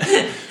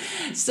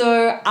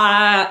 So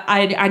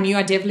I knew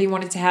I definitely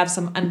wanted to have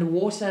some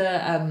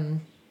underwater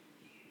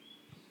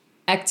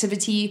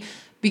activity,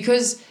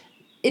 because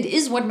it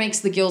is what makes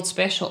the guild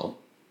special.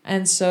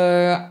 And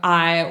so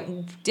I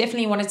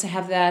definitely wanted to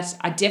have that.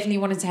 I definitely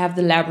wanted to have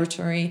the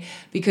laboratory,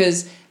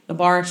 because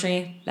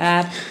laboratory,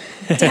 lab,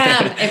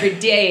 damn, every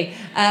day.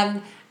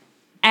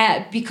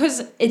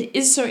 Because it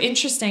is so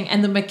interesting,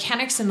 and the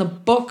mechanics in the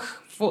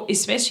book,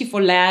 especially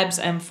for labs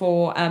and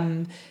for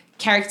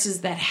characters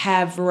that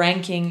have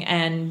ranking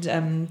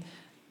and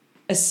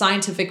a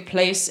scientific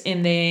place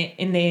in the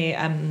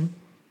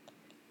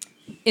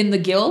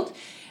guild,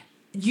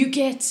 you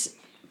get,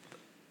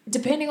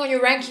 depending on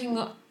your ranking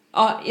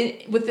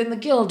within the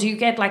guild, you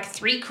get like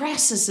 3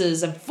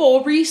 Crassuses and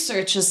 4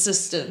 research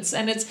assistants,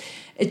 and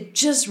it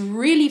just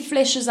really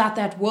fleshes out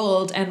that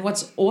world. And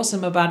what's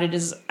awesome about it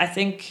is, I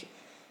think,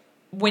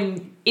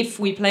 when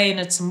we play in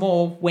it some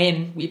more,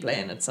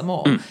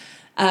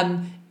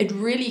 it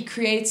really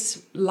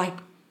creates like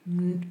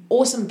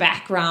awesome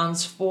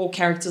backgrounds for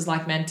characters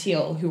like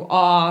Mantiel, who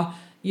are,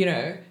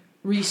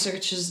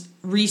 researchers,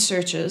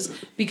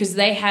 because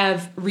they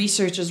have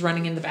researchers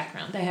running in the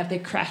background. They have their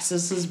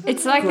Crassuses.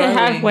 It's like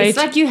growing. it's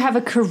like you have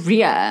a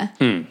career.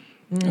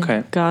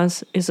 Okay.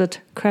 Guys, is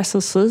it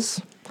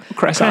Crassuses?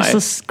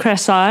 Crassi.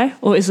 Crassi,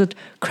 or is it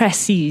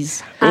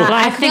Crassies?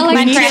 I feel like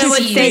Mantiel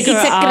would say it's a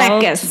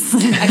Crackus.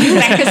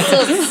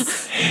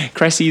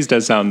 Crassis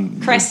does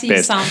sound Cressy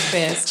best. sounds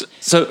best.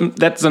 So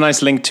that's a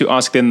nice link to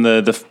ask then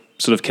the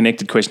sort of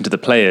connected question to the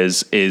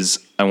players is,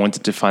 I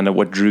wanted to find out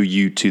what drew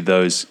you to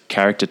those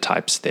character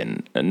types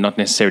then, and not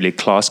necessarily a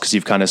class, because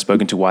you've kind of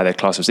spoken to why that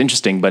class was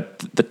interesting, but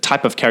the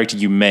type of character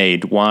you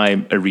made,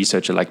 why a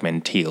researcher like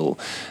Mantiel?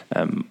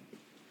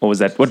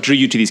 What drew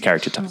you to these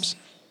character types?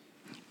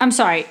 I'm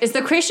sorry, is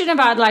the question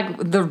about like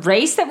the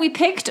race that we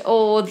picked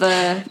or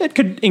the... It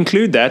could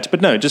include that,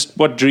 but no, just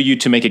what drew you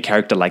to make a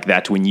character like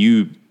that when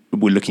you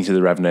were looking through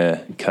the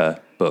Ravnica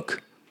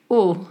book?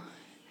 Oh,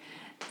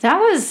 that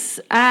was...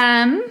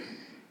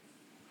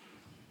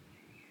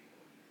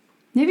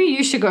 Maybe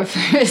you should go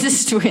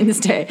first,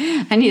 Wednesday.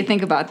 I need to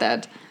think about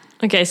that.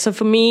 Okay, so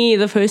for me,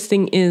 the first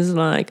thing is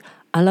like,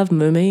 I love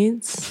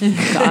mermaids,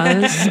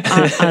 guys.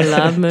 I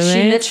love mermaids.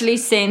 She literally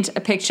sent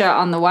a picture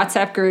on the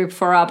WhatsApp group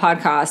for our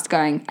podcast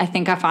going, I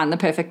think I found the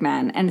perfect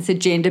man. And it's a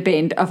gender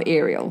bend of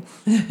Ariel.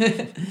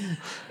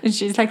 And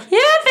she's like, yeah,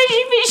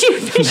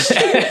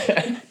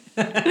 fishy.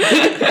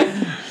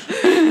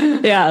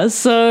 Yeah,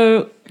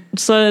 so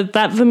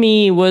that for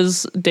me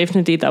was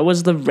definitely, that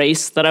was the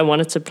race that I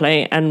wanted to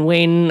play. And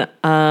when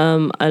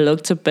I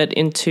looked a bit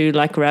into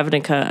like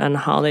Ravnica and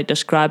how they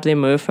describe their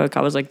merfolk,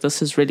 I was like,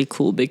 this is really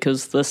cool,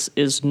 because this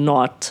is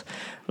not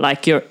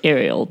like your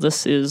Ariel.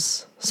 This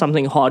is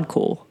something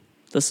hardcore.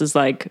 This is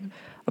like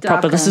a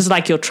proper, this is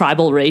like your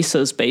tribal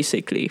races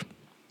basically.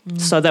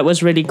 So that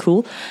was really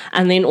cool.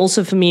 And then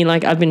also for me,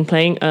 like I've been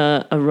playing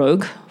a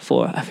rogue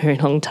for a very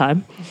long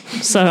time.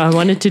 So I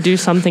wanted to do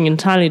something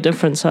entirely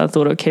different. So I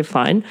thought, okay,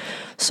 fine.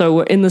 So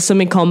we're in the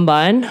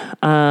Semi-Combine,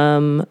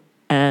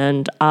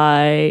 and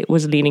I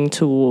was leaning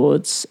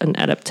towards an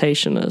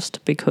adaptationist,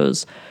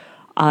 because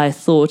I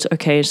thought,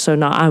 okay, so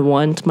now I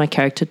want my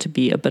character to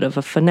be a bit of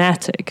a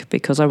fanatic,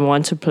 because I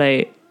want to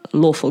play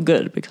lawful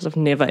good, because I've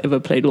never ever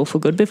played lawful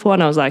good before.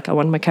 And I was like, I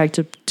want my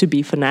character to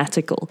be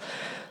fanatical.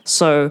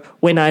 So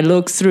when I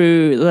looked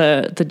through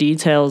the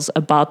details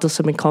about the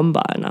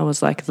Semi-Combine, I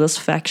was like, this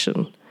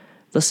faction,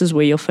 this is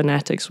where your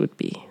fanatics would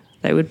be.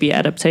 They would be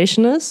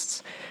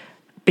adaptationists,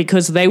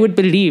 because they would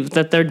believe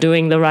that they're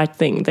doing the right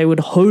thing. They would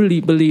wholly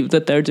believe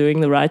that they're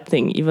doing the right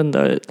thing, even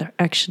though they're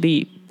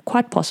actually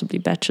quite possibly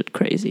batshit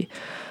crazy.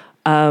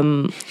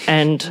 And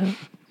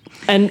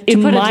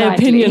in my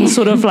opinion,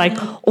 sort of like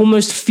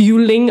almost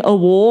fueling a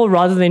war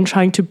rather than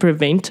trying to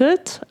prevent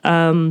it.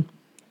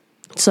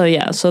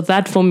 So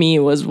that for me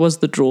was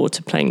the draw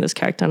to playing this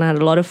character, and I had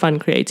a lot of fun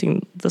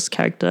creating this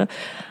character,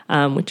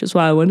 which is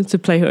why I wanted to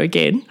play her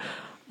again.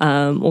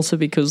 Also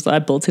because I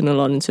built in a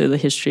lot into the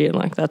history and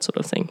like that sort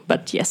of thing.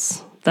 But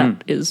yes,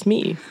 that is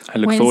me. I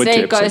look forward to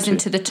Wednesday it. goes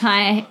into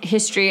the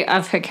history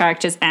of her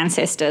character's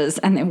ancestors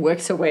and then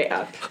works her way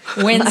up.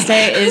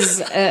 Wednesday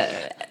is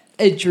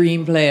a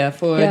dream player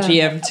for a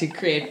GM to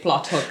create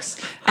plot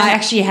hooks. I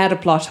actually had a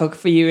plot hook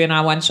for you in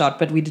our one shot,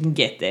 but we didn't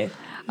get there.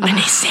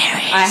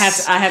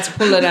 Miniseries. I had to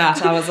pull it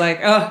out. I was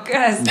like, oh,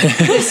 guys,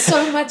 there's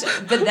so much.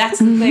 But that's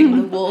the thing.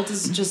 The world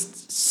is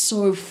just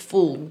so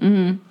full.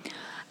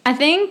 I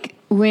think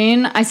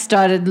when I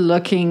started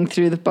looking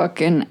through the book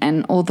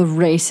and all the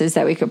races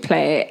that we could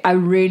play, I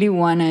really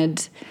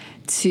wanted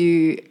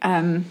to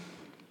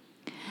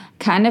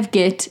kind of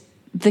get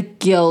the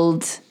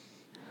guild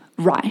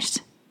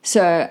right.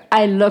 So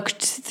I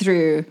looked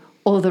through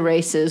all the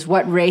races,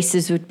 what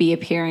races would be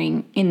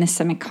appearing in the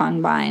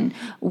Semi-Combine,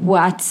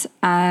 what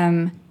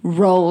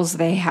roles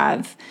they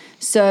have.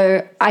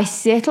 So I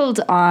settled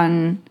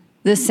on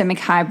the Simic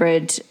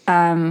hybrid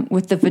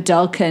with the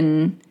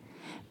Vidalcan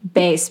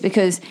base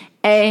because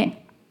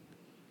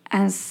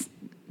as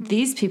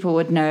these people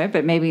would know,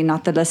 but maybe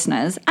not the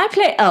listeners, I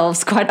play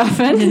elves quite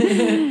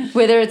often.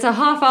 Whether it's a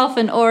half-elf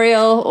in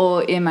Oriel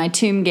or in my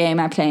Tomb game,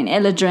 I play an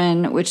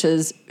Eladrin, which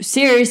is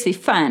seriously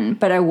fun,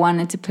 but I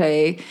wanted to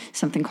play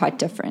something quite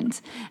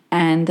different.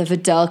 And the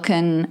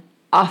Vidalcan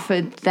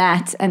offered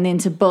that, and then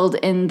to build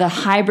in the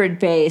hybrid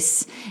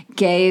base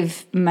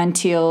gave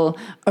Mantiel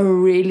a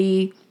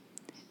really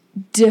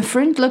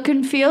different look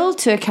and feel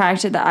to a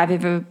character that I've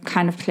ever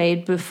kind of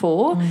played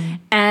before.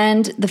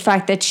 And the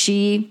fact that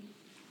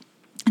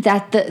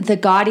the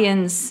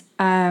Guardians,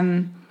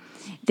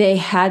 they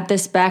had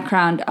this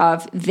background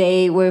of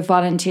they were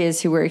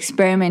volunteers who were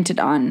experimented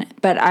on,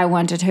 but I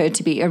wanted her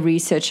to be a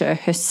researcher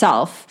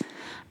herself.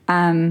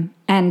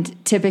 And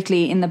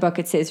typically in the book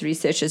it says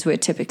researchers were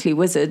typically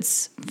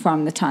wizards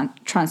from the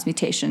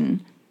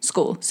transmutation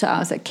school. So I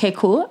was like, okay,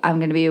 cool, I'm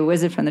going to be a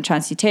wizard from the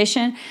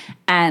transmutation.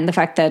 And the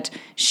fact that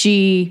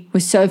she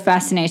was so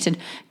fascinated,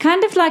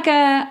 kind of like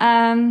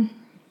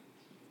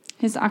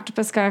who's the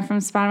octopus guy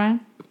from Spider-Man?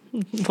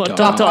 What,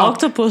 Dr.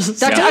 Octopus?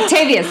 Dr.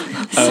 Octavius.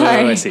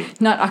 Sorry. I see.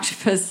 Not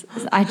octopus.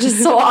 I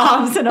just saw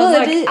arms and I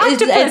was like,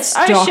 octopus,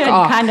 ocean,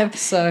 kind of.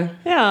 So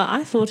Yeah,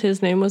 I thought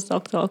his name was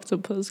Dr.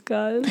 Octopus,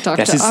 guys. Dr.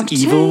 That's his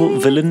Octavius. evil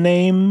villain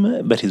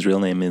name, but his real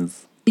name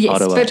is Yes,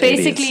 Otto but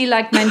Octavius. basically,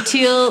 like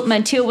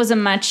Mantiel was a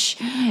much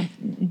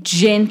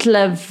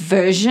gentler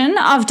version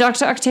of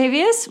Dr.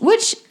 Octavius,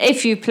 which,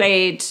 if you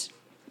played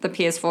the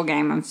PS4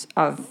 game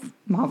of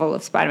Marvel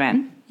of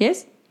Spider-Man,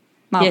 yes?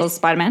 Marvel's Yes.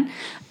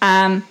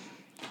 Spider-Man,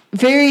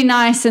 very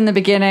nice in the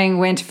beginning,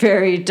 went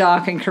very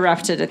dark and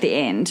corrupted at the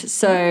end.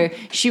 So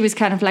she was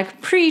kind of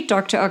like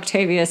pre-Dr.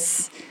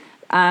 Octavius,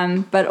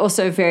 but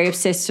also very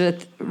obsessed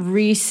with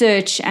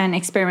research and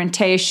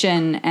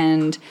experimentation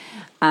and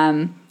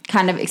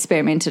kind of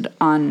experimented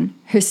on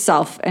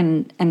herself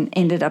and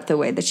ended up the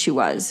way that she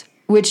was,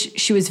 which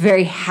she was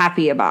very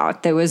happy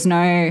about. There was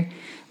no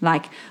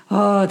like,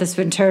 oh, this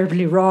went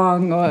terribly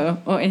wrong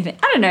or anything.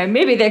 I don't know,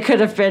 maybe there could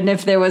have been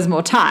if there was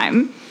more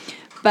time.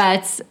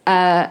 But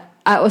I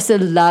also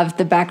loved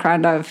the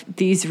background of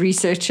these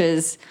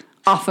researchers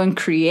often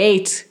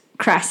create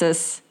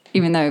Crassus,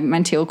 even though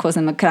Mantiel calls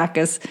him a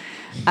Crackus.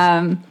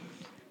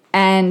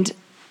 And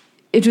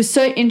it was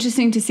so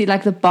interesting to see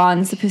like the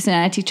bonds, the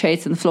personality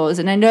traits and the flaws.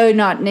 And I know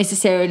not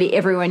necessarily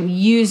everyone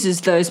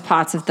uses those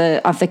parts of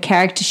the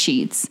character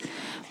sheets,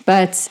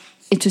 but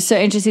it was so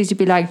interesting to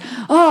be like,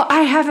 oh,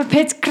 I have a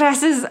pet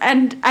Crassus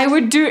and I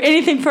would do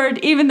anything for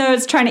it, even though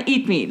it's trying to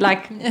eat me.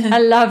 Like, I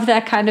love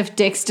that kind of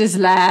Dexter's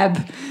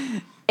Lab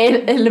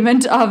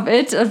element of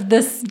it, of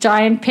this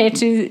giant pet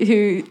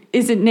who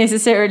isn't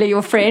necessarily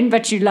your friend,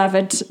 but you love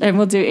it and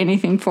will do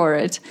anything for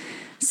it.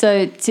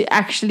 So to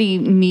actually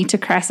meet a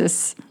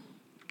Crassus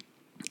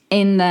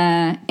in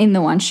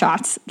the one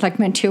shot, like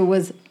Mantua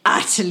was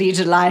utterly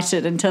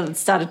delighted until it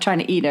started trying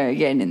to eat her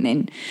again, and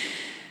then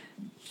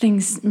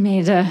things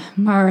made a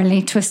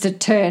morally twisted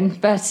turn.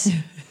 But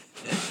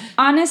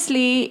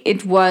honestly,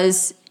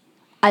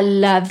 I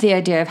love the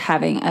idea of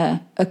having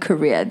a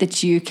career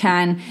that you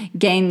can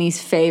gain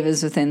these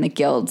favors within the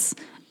guilds.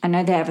 I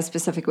know they have a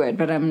specific word,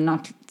 but I'm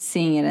not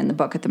seeing it in the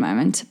book at the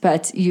moment.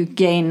 But you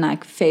gain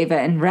like favor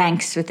and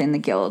ranks within the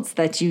guilds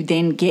that you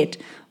then get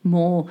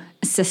more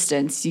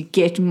assistance, you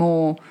get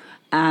more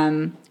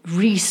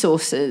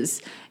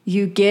resources,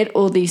 you get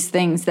all these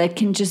things that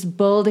can just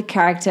build a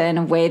character in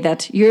a way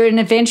that you're an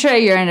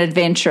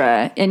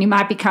adventurer, and you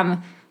might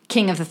become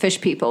king of the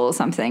fish people or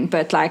something.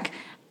 But like,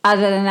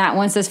 other than that,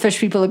 once those fish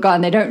people are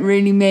gone, they don't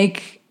really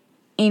make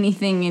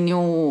anything in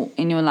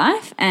your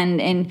life.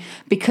 And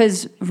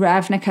because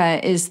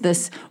Ravnica is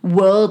this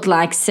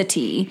world-like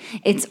city,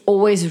 it's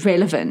always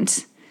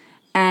relevant.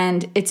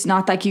 And it's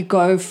not like you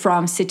go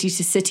from city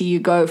to city, you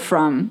go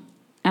from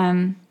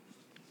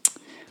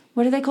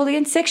what are they called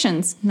again?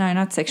 Sections? No,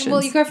 not sections.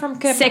 Well, you go from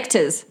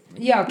sectors.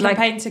 Yeah,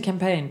 campaign to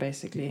campaign,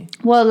 basically.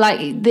 Well,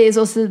 like there's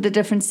also the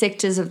different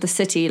sectors of the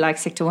city, like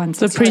sector 1,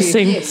 sector 2. The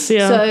precincts,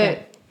 yeah. So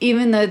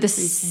even though the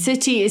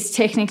city is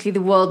technically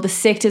the world, the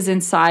sectors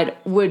inside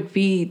would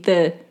be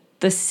the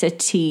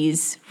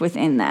cities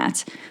within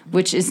that,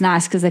 which is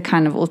nice because they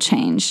kind of all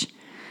change.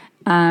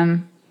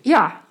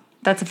 Yeah,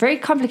 that's a very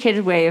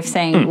complicated way of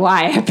saying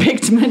why I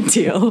picked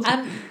Mantil.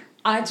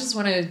 I just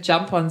want to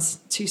jump on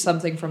to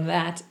something from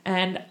that,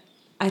 and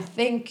I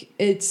think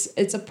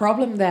it's a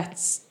problem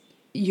that's,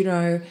 you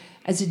know,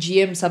 as a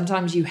GM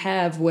sometimes you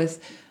have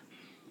with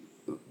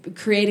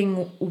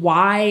creating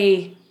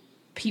why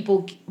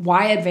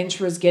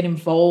adventurers get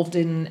involved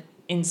in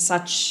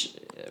such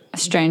a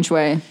strange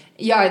way.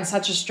 Yeah, in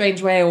such a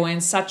strange way, or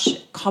in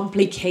such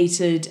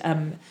complicated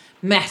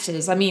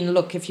matters. I mean,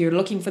 look, if you're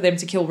looking for them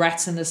to kill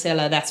rats in the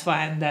cellar, that's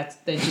fine.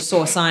 That they just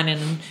saw a sign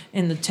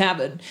in the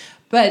tavern.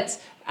 But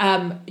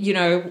you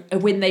know,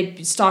 when they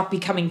start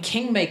becoming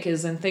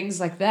kingmakers and things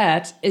like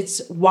that,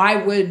 it's why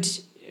would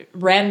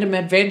random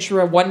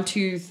adventurer 1,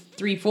 2,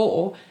 3,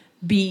 4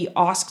 be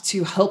asked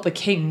to help a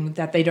king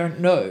that they don't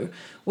know?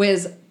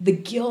 Whereas the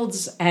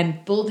guilds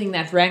and building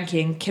that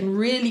ranking can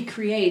really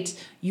create,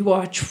 you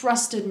are a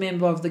trusted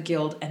member of the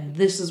guild, and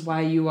this is why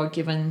you are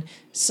given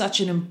such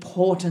an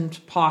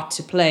important part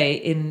to play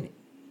in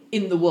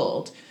the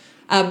world.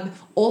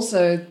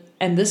 Also,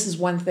 and this is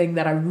one thing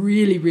that I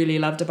really, really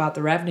loved about the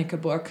Ravnica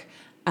book,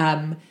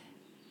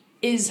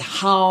 is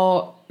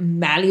how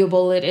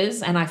malleable it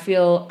is. And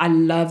I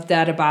love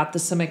that about the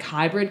Simic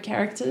hybrid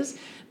characters,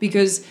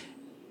 because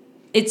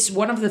it's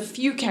one of the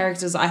few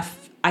characters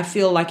I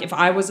feel like if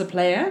I was a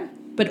player,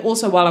 but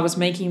also while I was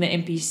making the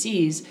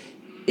NPCs,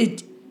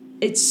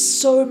 it's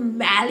so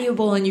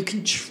malleable, and you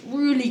can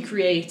truly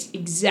create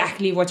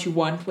exactly what you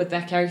want with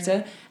that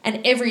character,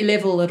 and every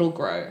level it'll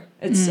grow.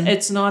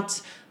 It's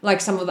not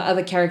like some of the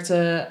other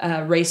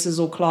character races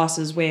or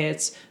classes where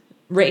it's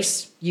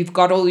race, you've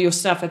got all your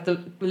stuff at the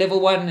level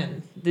 1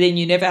 and then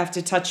you never have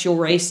to touch your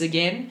race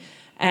again.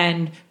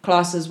 And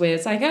classes where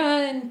it's like,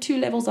 in 2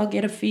 levels I'll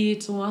get a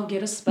feat or I'll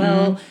get a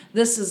spell.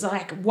 This is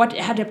like, what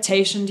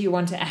adaptation do you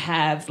want to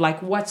have?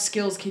 Like, what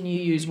skills can you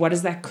use? What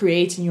does that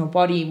create in your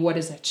body? What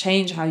does that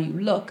change how you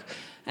look?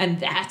 And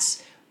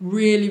that's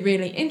really,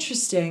 really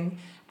interesting.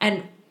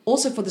 And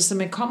also for the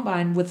Simic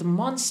Combine with the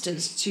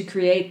monsters to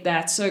create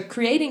that. So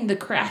creating the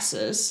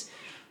Crassus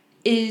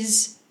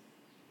is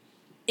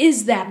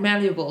that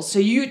malleable. So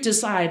you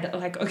decide,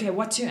 like, okay,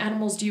 what 2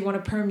 animals do you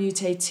want to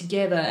permutate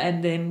together?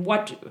 And then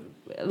what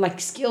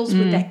like skills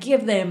would that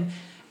give them?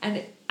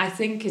 And I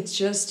think it's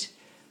just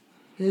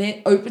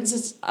opens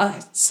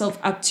itself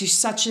up to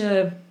such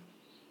a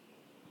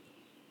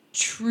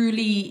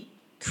truly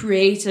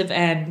creative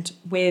end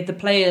where the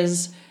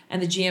players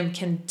and the GM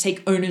can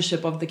take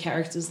ownership of the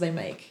characters they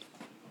make.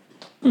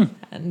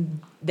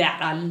 And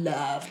that I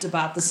loved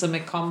about the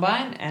Simic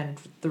Combine and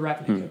the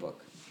Ravnica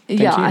book.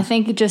 Yeah, I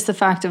think just the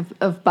fact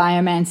of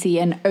biomancy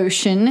and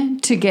ocean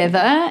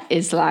together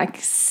is like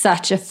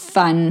such a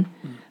fun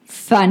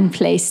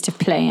place to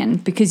play in,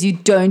 because you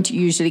don't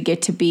usually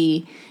get to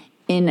be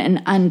in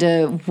an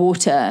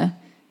underwater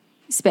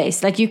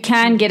space. Like you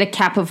can get a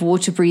cap of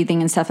water breathing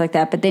and stuff like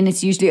that, but then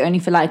it's usually only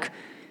for like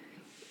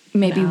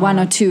maybe 1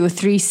 or 2 or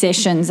 3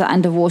 sessions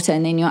underwater,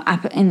 and then you're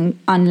up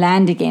on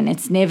land again.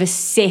 It's never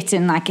set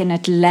in like an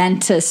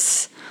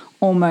Atlantis,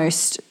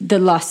 almost the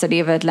Lost City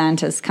of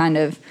Atlantis kind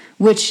of,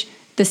 which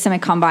the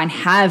Simic Combine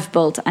have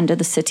built under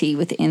the city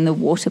within the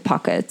water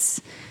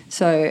pockets.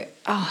 So,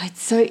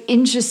 it's so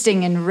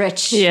interesting and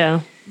rich.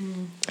 Yeah.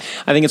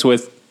 I think it's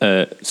worth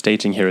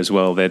stating here as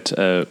well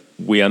that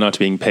we are not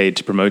being paid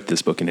to promote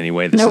this book in any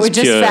way. This No, is we're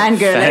just pure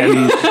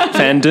fangirling.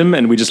 fandom,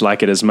 and we just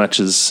like it as much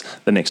as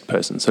the next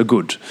person. So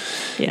good.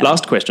 Yeah.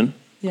 Last question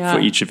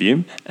for each of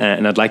you,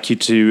 and I'd like you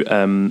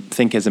to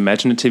think as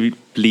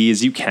imaginatively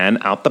as you can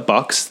out the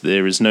box.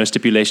 There is no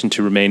stipulation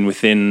to remain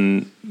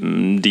within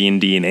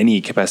D&D in any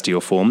capacity or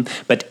form,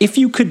 but if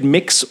you could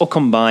mix or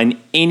combine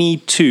any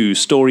two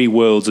story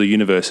worlds or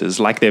universes,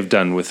 like they've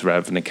done with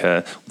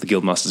Ravnica, the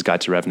Guildmaster's Guide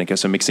to Ravnica,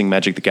 so mixing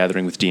Magic the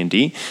Gathering with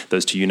D&D,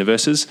 those two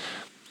universes,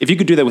 if you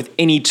could do that with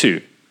any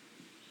two,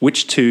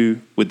 which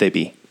two would they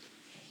be?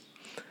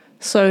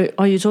 So,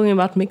 are you talking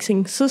about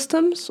mixing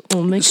systems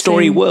or mixing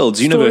Story worlds,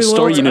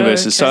 story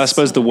universes. So I okay.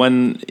 suppose the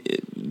one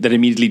that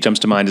immediately jumps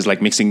to mind is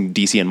like mixing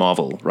DC and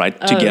Marvel, right,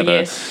 together,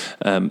 yes.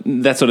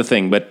 That sort of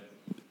thing. But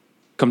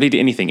completely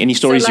anything, any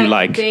stories you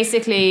like.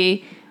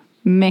 Basically,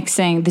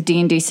 mixing the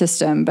D&D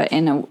system, but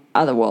in a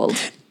other world.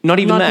 Not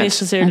even Not that.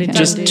 necessarily Okay.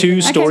 Just D&D.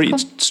 two cool.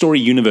 story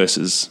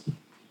universes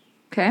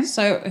Okay.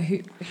 So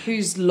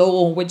whose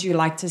lore would you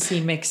like to see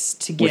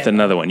mixed together? with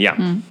another one.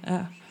 Yeah.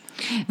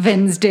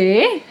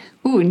 Wednesday.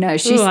 Ooh, no,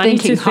 she's Ooh, I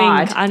need thinking to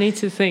hard. think. I need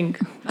to think.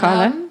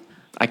 Carla?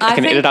 I I can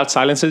think- edit out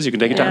silences. You can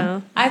take your time.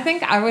 Yeah. I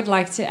think I would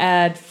like to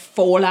add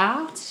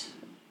Fallout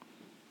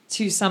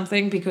to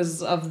something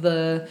because of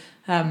the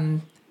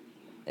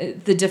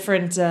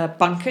different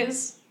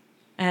bunkers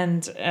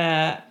and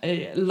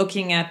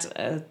looking at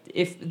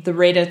if the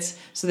Reddit.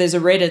 So there's a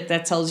Reddit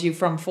that tells you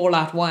from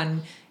Fallout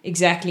 1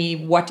 exactly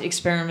what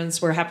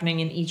experiments were happening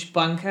in each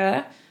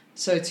bunker.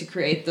 So to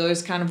create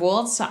those kind of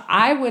worlds. So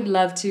I would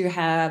love to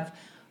have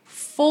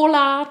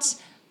Fallout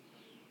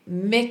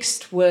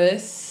mixed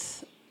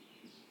with,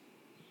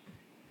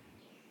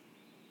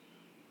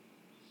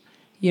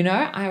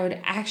 I would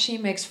actually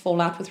mix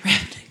Fallout with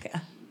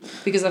Ravnica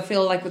because I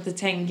feel like with the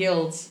 10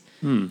 guilds,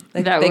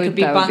 like That they would- could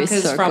be that would be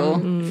bunkers so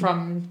cool.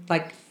 from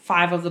like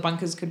 5 of the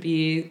bunkers could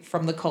be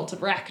from the cult of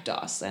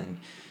Rakdos, and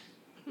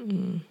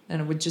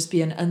it would just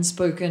be an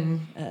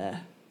unspoken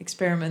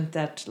experiment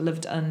that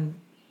lived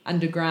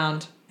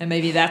underground, and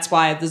maybe that's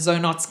why the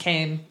Zonots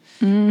came.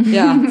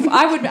 Yeah,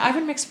 I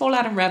would mix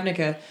Fallout and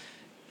Ravnica.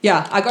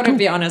 Yeah, I got to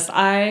be honest.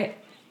 I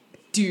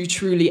do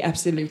truly,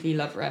 absolutely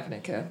love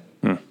Ravnica,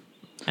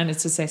 and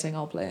it's a setting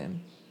I'll play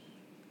in.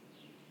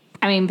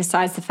 I mean,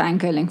 besides the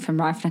fangirling from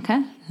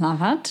Ravnica,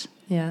 love it,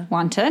 Yeah.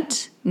 want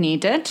it,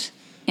 need it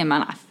in my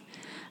life.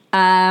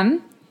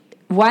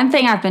 One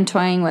thing I've been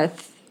toying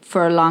with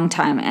for a long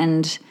time,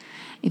 and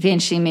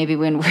eventually maybe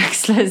when work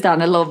slows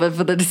down a little bit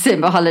for the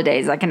December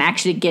holidays, I can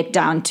actually get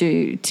down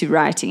to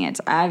writing it.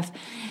 I've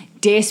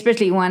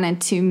desperately wanted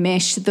to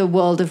mesh the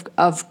world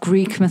of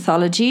Greek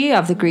mythology,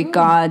 of the Greek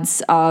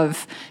gods,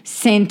 of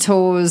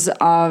centaurs,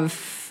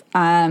 of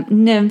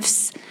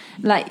nymphs,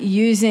 like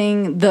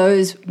using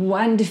those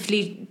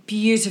wonderfully,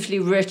 beautifully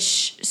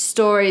rich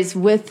stories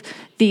with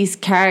these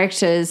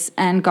characters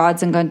and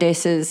gods and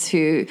goddesses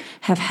who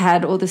have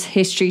had all this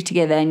history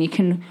together, and you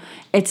can,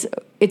 it's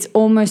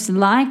almost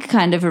like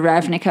kind of a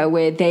Ravnica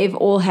where they've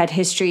all had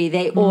history,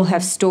 they all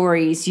have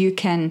stories. You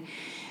can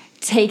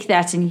take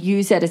that and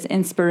use that as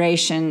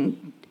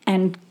inspiration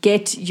and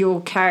get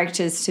your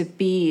characters to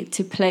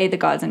play the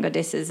gods and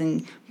goddesses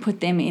and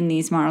put them in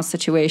these moral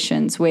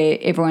situations where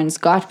everyone's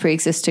got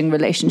pre-existing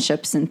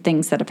relationships and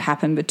things that have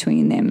happened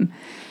between them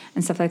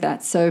and stuff like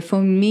that. So for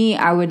me,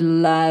 I would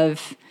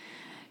love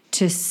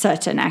to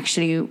sit and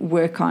actually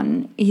work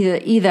on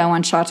either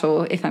one shot,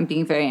 or if I'm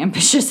being very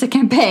ambitious, a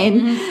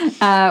campaign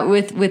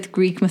with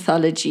Greek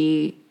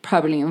mythology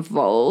probably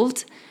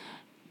involved.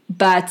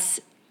 But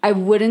I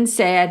wouldn't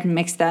say I'd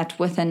mix that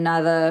with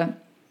another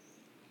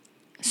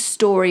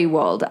story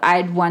world.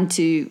 I'd want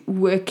to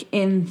work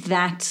in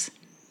that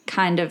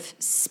kind of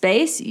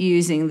space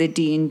using the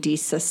D&D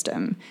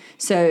system.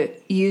 So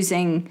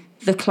using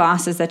the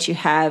classes that you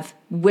have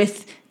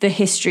with the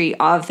history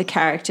of the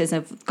characters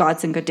of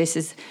gods and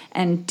goddesses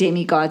and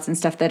demigods and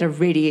stuff that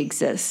already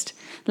exist.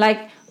 Like,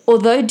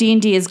 although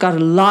D&D has got a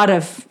lot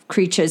of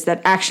creatures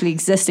that actually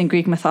exist in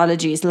Greek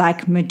mythologies,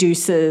 like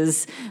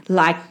Medusas,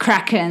 like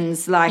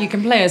Krakens, like... You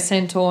can play a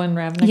centaur in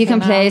Ravnica. You can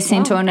now play a as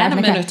centaur in and a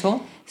Ravnica.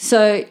 minotaur.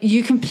 So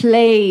you can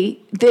play,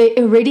 they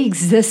already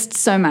exist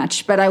so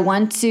much, but I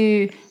want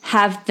to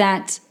have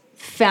that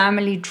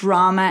family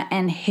drama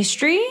and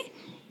history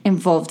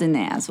involved in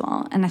there as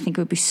well. And I think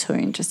it would be so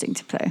interesting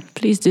to play.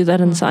 Please do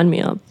that and sign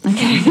me up.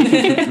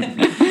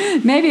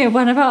 Maybe at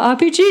one of our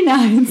RPG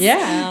nights.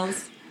 Yeah.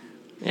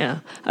 Yeah.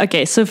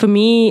 Okay. So for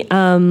me,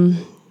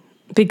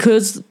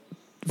 because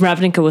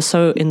Ravnica was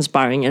so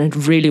inspiring, and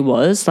it really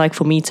was, like,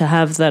 for me to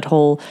have that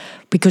whole,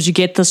 because you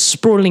get this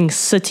sprawling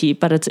city,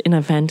 but it's in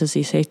a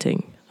fantasy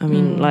setting. I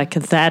mean, like,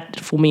 that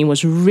for me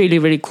was really,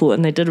 really cool,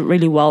 and they did it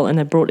really well, and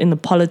they brought in the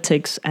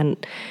politics,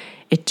 and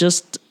it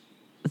just,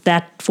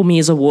 that for me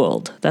is a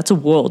world. That's a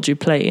world you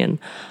play in.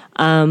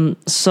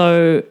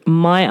 So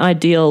my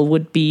ideal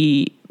would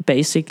be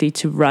basically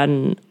to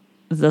run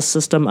the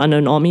system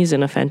Unknown Armies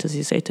in a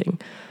fantasy setting,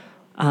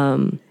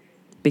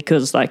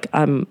 because like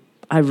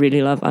I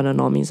really love Unknown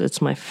Armies.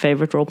 It's my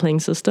favorite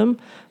role-playing system.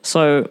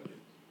 So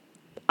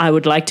I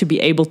would like to be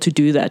able to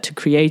do that, to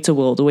create a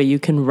world where you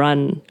can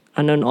run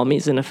Unknown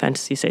Armies in a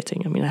fantasy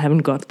setting. I mean, I haven't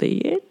got there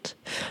yet.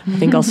 I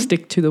think I'll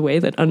stick to the way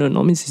that Unknown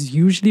Armies is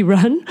usually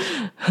run.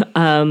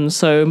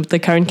 So the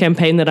current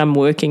campaign that I'm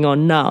working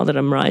on now, that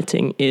I'm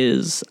writing,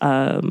 is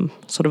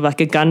sort of like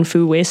a gun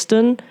fu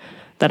western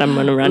that I'm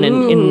going to run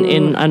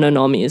in Unknown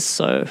Armies.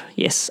 So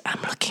yes,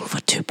 I'm looking for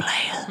 2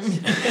 players.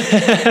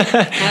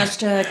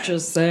 Hashtag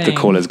just saying. The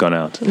call has gone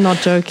out. Not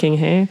joking,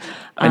 hey?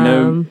 I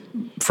know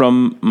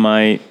from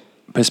my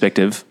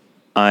perspective,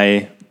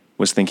 I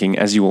was thinking,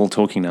 as you were all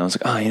talking now, I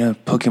was like,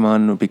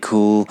 Pokemon would be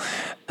cool.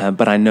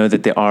 But I know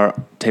that there are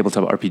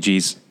tabletop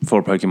RPGs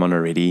for Pokemon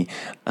already.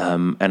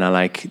 And I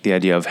like the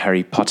idea of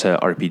Harry Potter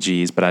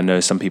RPGs, but I know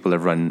some people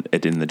have run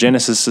it in the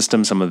Genesis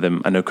system. Some of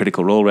them, I know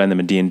Critical Role ran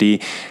them in D&D.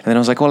 And then I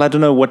was like, well, I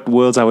don't know what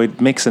worlds I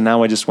would mix. And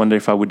now I just wonder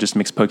if I would just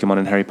mix Pokemon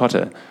and Harry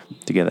Potter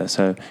together.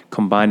 So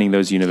combining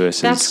those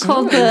universes. That's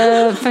called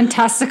the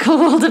Fantastical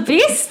World of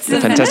Beasts.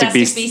 The Fantastic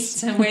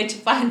Beasts. And where to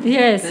find them.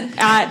 Yes,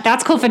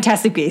 that's called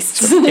Fantastic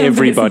Beasts.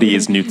 Everybody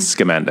is Newt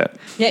Scamander.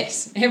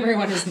 Yes,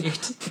 everyone is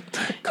Newt.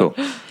 Cool.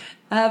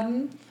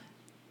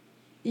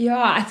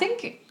 I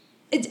think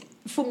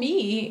for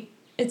me,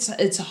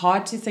 it's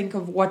hard to think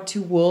of what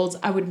 2 worlds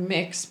I would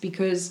mix,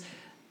 because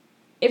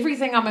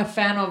everything I'm a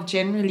fan of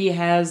generally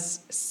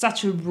has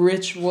such a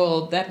rich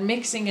world that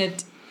mixing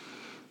it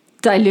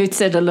Dilutes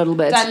it a little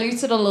bit.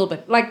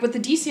 Like with the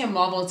DC and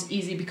Marvel, it's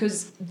easy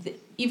because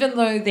even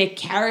though their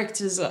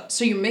characters are,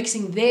 so you're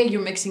mixing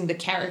the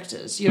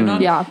characters. You're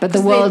not. Yeah, but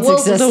the worlds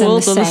exist in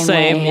the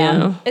same way.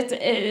 Yeah.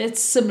 It's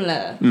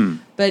similar.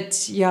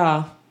 But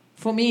yeah,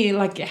 for me,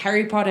 like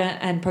Harry Potter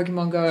and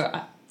Pokemon Go.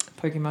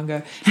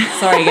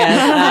 Sorry, guys.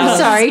 I'm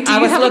sorry. Do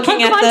you have a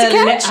Pokemon to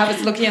catch? I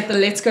was looking at the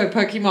Let's Go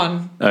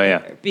Pokemon. Oh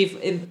yeah.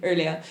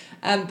 Earlier.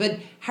 But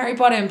Harry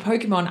Potter and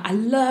Pokemon, I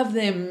love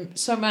them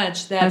so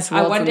much that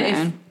I wonder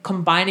if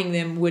combining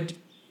them would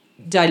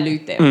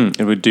dilute them.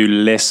 It would do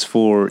less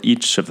for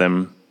each of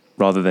them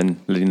rather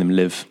than letting them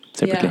live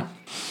separately. Yeah.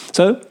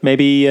 So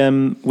maybe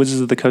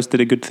Wizards of the Coast did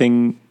a good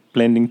thing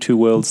blending 2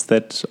 worlds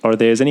that are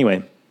theirs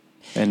anyway.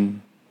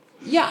 And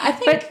yeah, I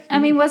think. But I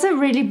mean, was it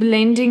really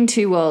blending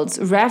 2 worlds?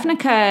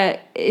 Ravnica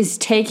is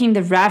taking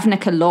the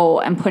Ravnica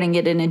lore and putting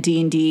it in a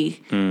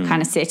D&D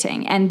kind of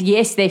setting. And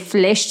yes, they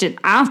fleshed it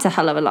out a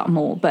hell of a lot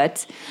more.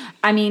 But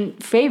I mean,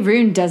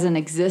 Faerun doesn't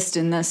exist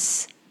in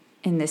this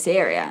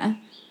area.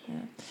 Yeah.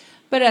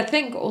 But I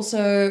think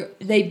also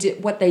they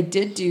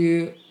did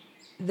do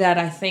that.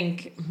 I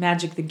think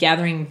Magic the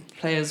Gathering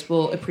players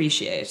will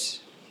appreciate.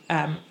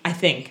 I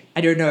think.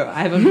 I don't know.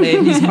 I haven't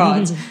played these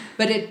cards.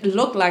 But it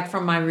looked like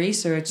from my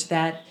research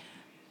that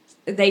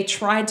they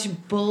tried to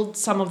build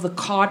some of the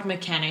card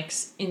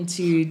mechanics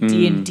into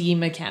D&D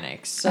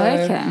mechanics.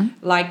 So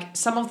like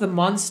some of the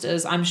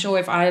monsters, I'm sure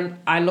if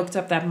I looked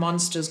up that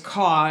monster's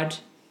card,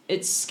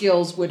 its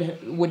skills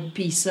would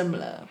be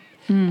similar.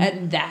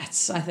 And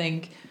that's, I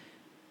think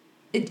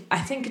it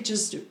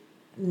just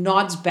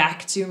nods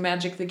back to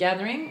Magic the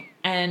Gathering,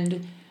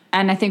 and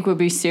I think would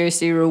be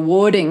seriously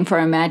rewarding for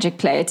a Magic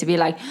player to be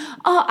like,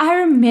 oh, I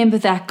remember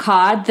that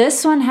card.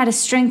 This one had a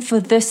strength for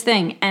this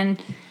thing.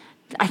 And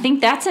I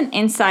think that's an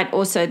insight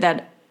also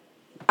that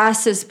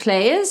us as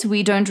players,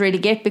 we don't really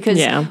get,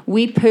 because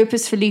we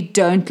purposefully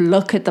don't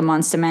look at the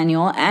monster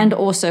manual. And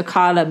also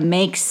Carla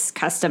makes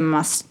custom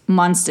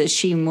monsters.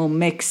 She will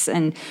mix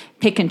and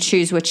pick and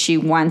choose what she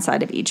wants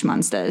out of each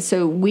monster.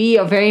 So we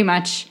are very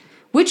much,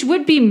 which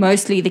would be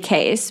mostly the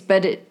case,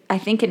 but I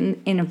think in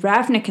a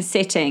Ravnica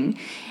setting,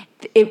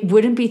 it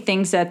wouldn't be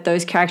things that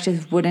those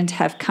characters wouldn't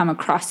have come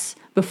across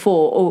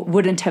before or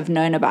wouldn't have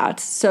known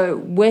about. So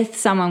with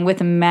someone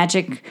with a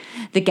Magic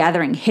the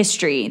Gathering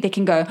history, they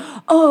can go,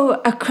 oh,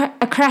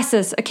 a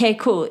Crassus, okay,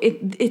 cool.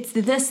 It's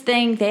this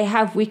thing, they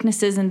have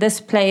weaknesses in this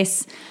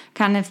place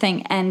kind of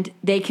thing, and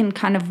they can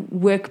kind of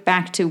work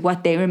back to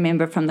what they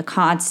remember from the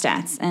card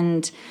stats.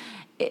 And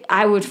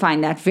I would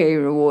find that very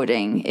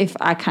rewarding if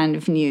I kind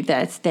of knew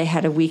that they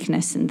had a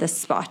weakness in this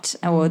spot,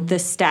 or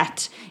this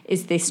stat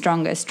is their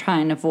strongest, try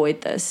and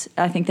avoid this.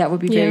 I think that would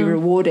be very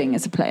rewarding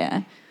as a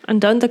player. And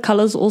don't the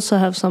colors also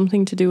have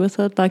something to do with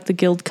it? Like the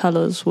guild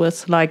colors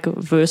with like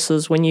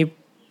versus when you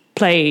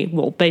play,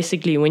 well,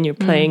 basically when you're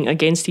playing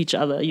against each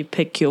other, you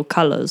pick your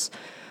colors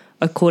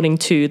according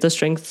to the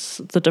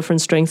strengths, the different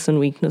strengths and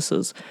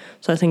weaknesses.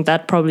 So I think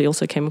that probably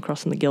also came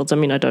across in the guilds. I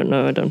mean, I don't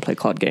know, I don't play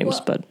card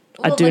games, but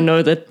I do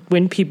know that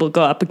when people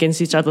go up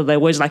against each other, they're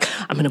always like,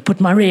 I'm going to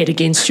put my red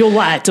against your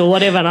white or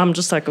whatever. And I'm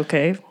just like,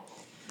 okay,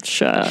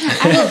 sure.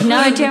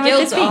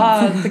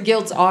 The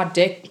guilds are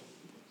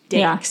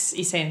decks,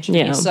 essentially.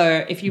 Yeah.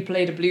 So if you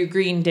played a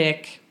blue-green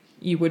deck,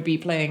 you would be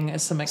playing a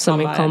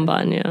Simic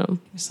Combine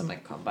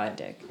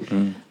deck.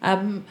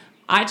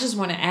 I just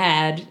want to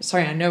add,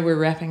 sorry, I know we're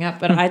wrapping up,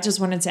 but I just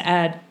wanted to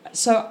add,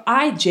 so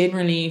I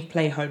generally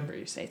play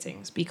homebrew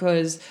settings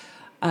because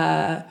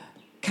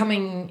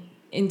coming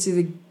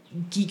into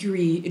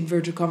geekery,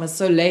 inverted commas,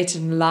 so late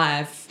in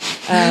life.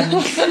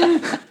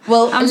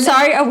 Well, I'm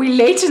sorry, are we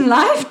late in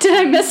life? Did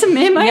I miss a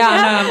memo?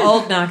 yeah, no, I'm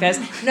old now, guys.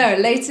 No,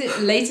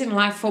 late in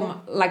life for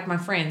my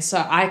friends.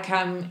 So I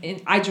come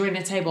in, I join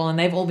a table, and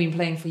they've all been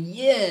playing for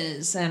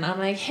years, and I'm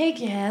like, hey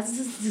guys,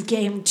 this is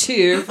game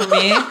 2 for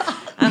me.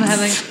 I'm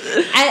having,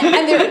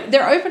 and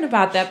they're open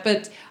about that,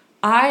 but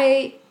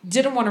I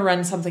didn't want to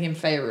run something in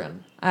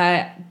Faerun,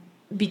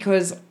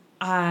 because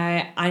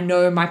I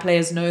know my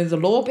players know the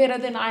lore better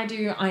than I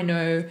do. I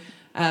know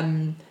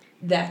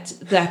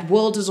that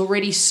world is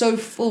already so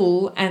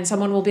full, and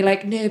someone will be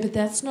like, no, but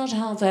that's not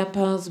how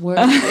vampires work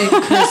in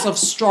Curse of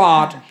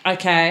Strahd.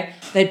 Okay,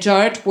 they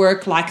don't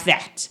work like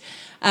that,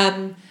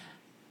 and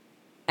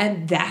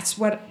that's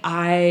what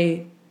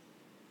I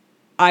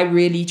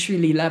really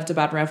truly loved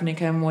about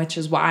Ravnica, and which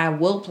is why I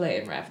will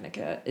play in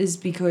Ravnica, is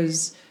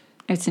because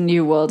it's a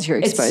new world you're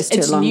exposed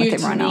to along with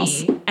everyone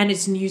else, and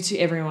it's new to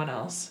everyone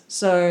else.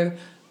 So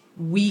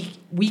we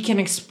can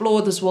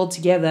explore this world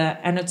together,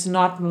 and it's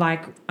not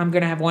like I'm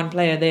going to have one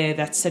player there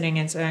that's sitting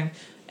and saying,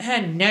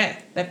 oh no,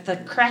 that the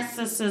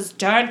Crassuses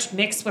don't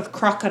mix with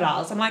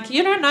crocodiles. I'm like,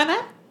 you don't know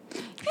that?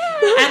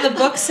 And the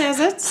book says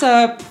it,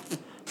 so...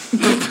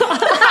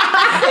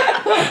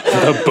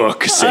 The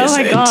book says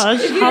it. Oh my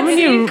gosh. How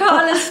many...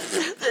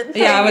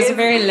 Yeah, it was a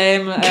very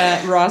lame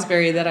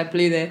raspberry that I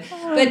blew there.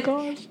 But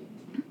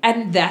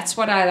and that's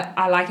what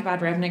I like about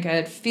Ravnica.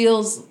 It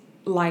feels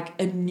like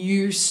a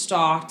new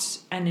start,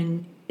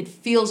 and it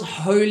feels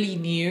wholly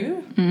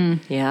new.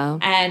 Yeah.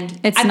 And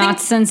it's not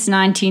since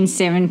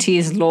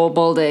 1970s lore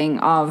building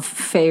of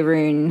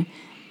Faerun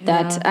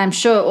that I'm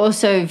sure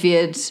also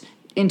veered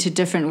into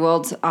different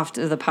worlds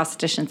after the past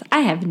editions. I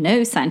have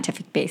no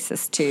scientific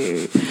basis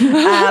to put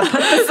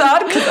this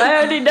on because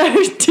I only know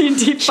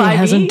D&D 5e. She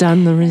hasn't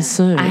done the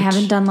research. I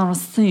haven't done the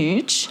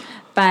research,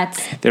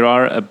 but... There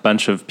are a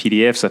bunch of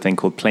PDFs, I think,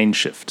 called Plane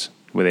Shift,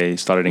 where they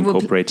started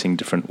incorporating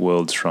different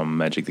worlds from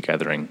Magic the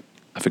Gathering.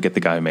 I forget the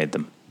guy who made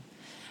them.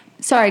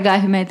 Sorry, guy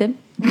who made them.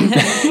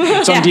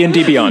 It's on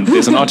D&D Beyond.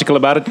 There's an article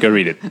about it. Go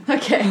read it.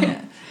 Okay.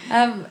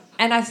 And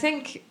I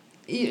think,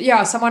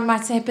 yeah, someone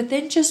might say, but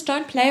then just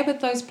don't play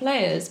with those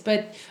players.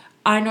 But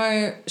I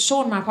know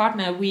Sean, my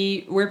partner,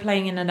 we're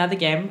playing in another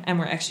game, and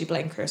we're actually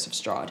playing Curse of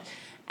Strahd.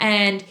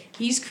 And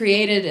he's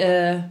created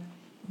a...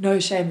 No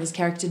shame, this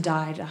character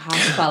died. A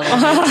house fell on it.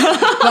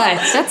 But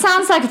that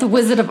sounds like the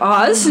Wizard of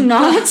Oz,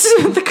 not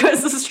the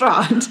Curse of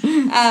Strahd.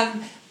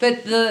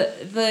 But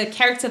the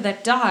character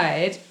that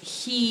died,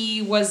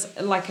 he was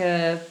like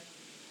a...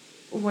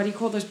 What do you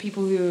call those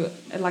people who...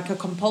 Like a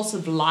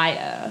compulsive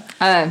liar.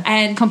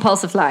 And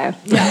compulsive liar.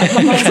 Yeah, a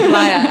compulsive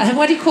liar. And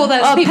what do you call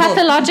those people?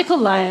 Pathological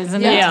liars.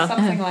 Isn't it? Yeah,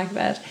 something like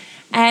that.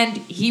 And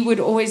he would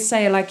always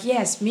say, like,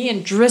 yes, me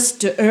and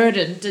Drizzt de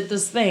Erden did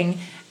this thing.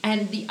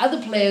 And the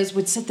other players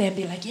would sit there and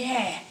be like,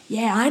 yeah,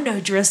 I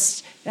know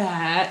Drizzt.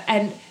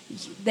 And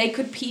they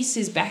could piece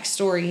his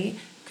backstory,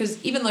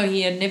 because even though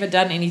he had never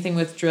done anything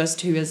with Drizzt,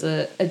 who is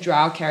a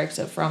drow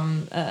character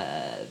from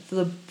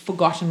the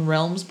Forgotten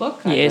Realms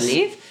book, I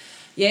believe.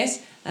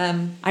 Yes.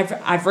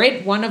 I've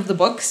read one of the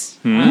books.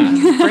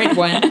 Read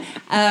one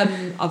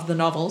of the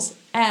novels.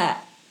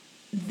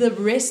 The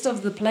rest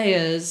of the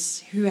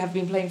players who have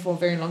been playing for a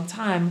very long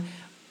time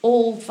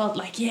all felt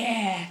like,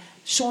 yeah,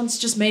 Sean's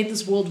just made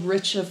this world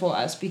richer for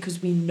us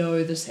because we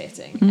know the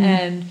setting.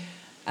 And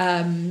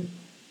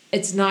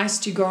it's nice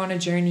to go on a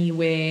journey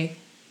where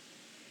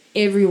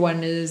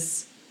everyone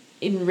is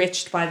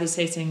enriched by the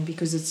setting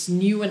because it's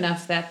new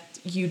enough that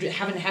you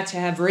haven't had to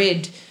have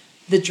read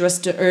the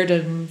Drizzt de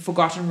Erden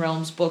Forgotten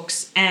Realms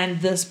books and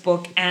this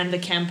book and the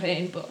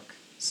campaign book.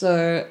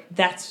 So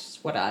that's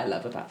what I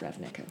love about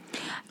Ravnica.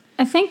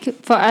 I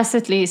think for us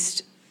at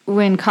least,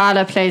 when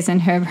Carla plays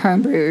in her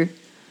homebrew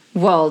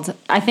world,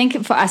 I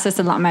think for us it's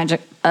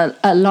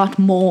a lot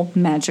more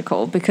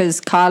magical because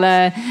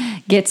Carla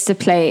gets to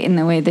play in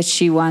the way that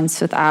she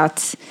wants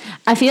without...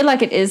 I feel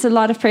like it is a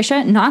lot of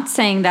pressure. Not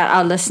saying that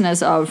our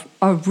listeners are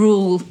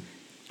rules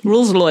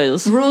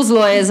lawyers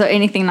or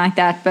anything like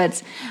that,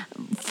 but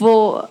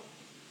for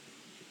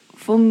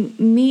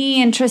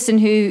me and Tristan,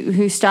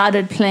 who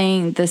started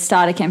playing the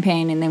starter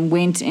campaign and then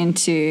went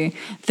into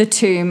the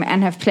Tomb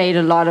and have played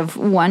a lot of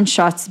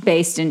one-shots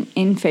based in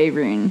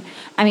Faerun,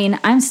 I mean,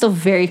 I'm still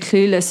very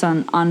clueless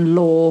on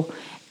lore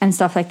and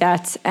stuff like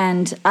that,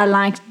 and I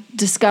like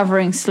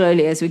discovering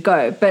slowly as we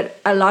go. But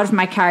a lot of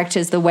my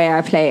characters, the way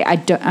I play,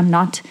 I'm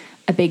not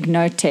a big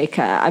note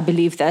taker. I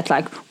believe that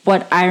like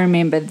what I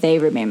remember, they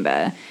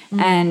remember.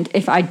 And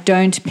if I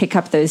don't pick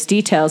up those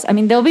details, I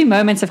mean, there'll be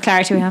moments of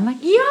clarity where I'm like,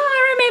 yeah,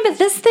 I remember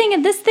this thing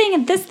and this thing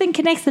and this thing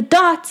connects the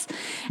dots.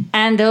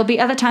 And there'll be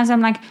other times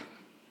I'm like,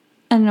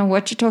 I don't know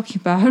what you're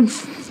talking about,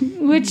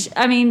 which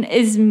I mean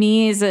is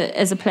me as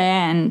a player,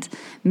 and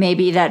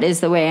maybe that is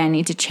the way I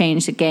need to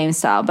change the game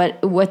style.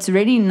 But what's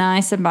really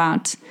nice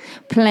about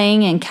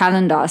playing in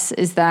Kalandos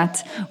is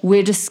that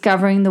we're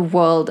discovering the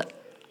world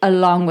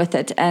along with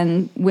it.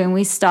 And when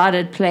we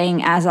started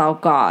playing as our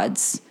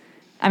gods,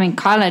 I mean,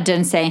 Carla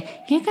didn't say,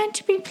 you're going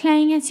to be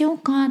playing as your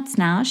gods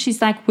now.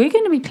 She's like, we're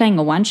going to be playing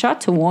a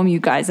one-shot to warm you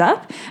guys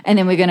up, and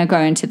then we're going to go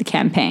into the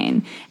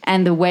campaign.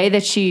 And the way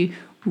that she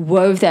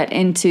wove that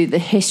into the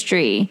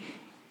history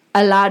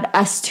allowed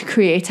us to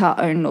create our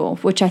own lore,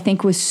 which I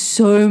think was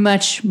so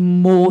much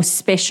more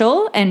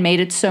special and made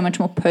it so much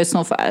more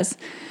personal for us.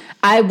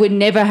 I would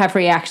never have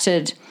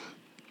reacted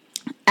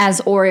as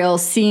Auriel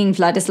seeing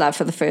Vladislav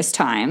for the first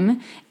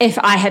time if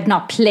I had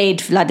not played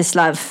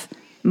Vladislav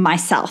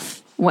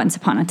myself once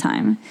upon a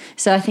time.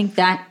 So I think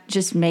that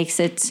just makes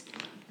it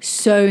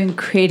so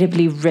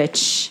incredibly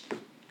rich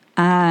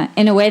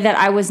in a way that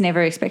I was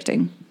never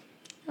expecting.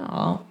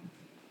 Oh,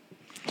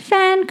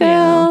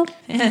 Fangirl.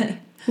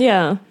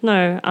 Yeah,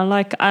 no,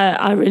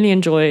 I really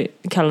enjoy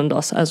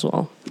Kalandos as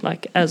well.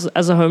 Like as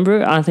a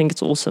homebrew, I think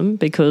it's awesome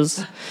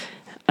because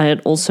it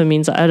also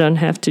means I don't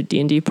have to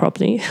D&D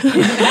properly. do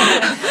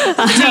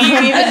you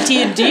even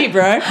D&D,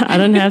 bro? I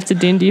don't have to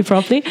D&D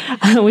properly,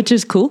 which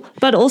is cool.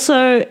 But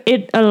also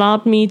it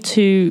allowed me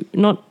to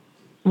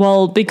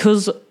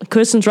because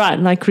Kirsten's right,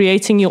 like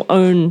creating your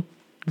own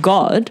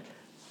god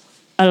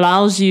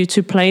allows you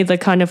to play the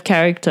kind of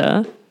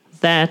character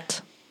that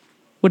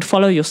would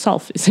follow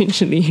yourself,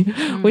 essentially,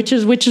 which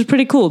is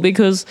pretty cool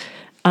because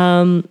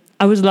I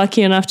was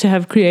lucky enough to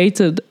have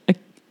created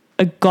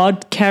a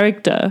god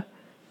character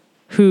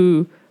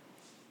who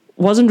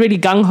wasn't really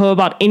gung-ho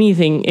about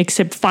anything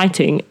except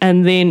fighting,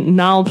 and then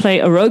now play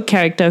a rogue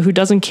character who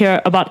doesn't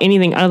care about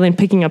anything other than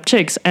picking up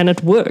chicks, and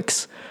it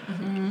works.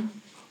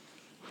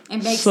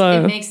 It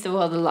makes the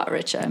world a lot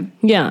richer.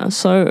 Yeah,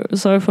 so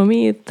for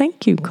me,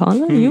 thank you,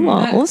 Carla. You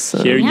are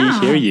awesome. Hear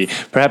ye.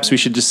 Perhaps we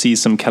should just see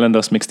some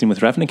Kalandos mixed in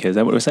with Ravnica. Is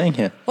that what we're saying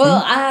here? Well,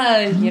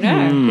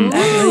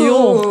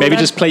 Maybe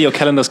just play your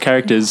Kalandos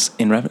characters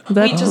in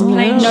Ravnica. we just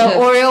played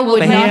No, Auriel would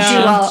not Yeah.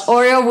 do well.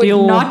 Auriel would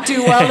You'll- not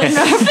do well in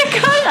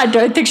Ravnica. I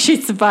don't think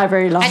she'd survive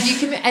very long.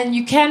 And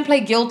you can play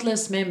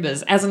guildless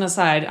members. As an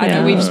aside, I know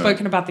Yeah. we've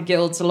spoken about the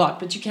guilds a lot,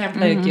 but you can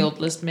play a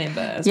guildless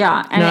member as Yeah,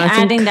 well. and No, I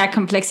think- adding that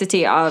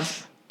complexity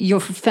of your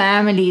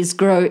families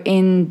grow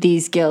in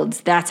these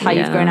guilds. That's how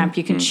you've Yeah. grown up.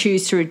 You can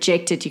choose to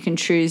reject it. You can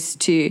choose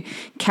to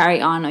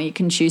carry on, or you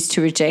can choose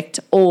to reject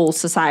all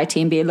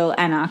society and be a little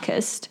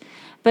anarchist.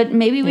 But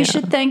maybe we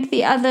should thank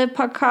the other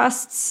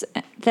podcasts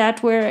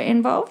that were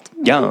involved.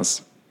 Yes.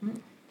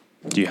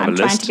 Do you have I'm a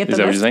trying list? to get Is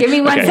the that what list. you're Give me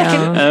saying? 1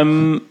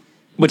 second.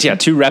 But yeah,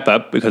 to wrap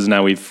up, because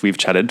now we've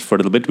chatted for a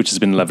little bit, which has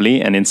been lovely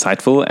and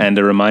insightful, and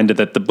a reminder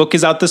that the book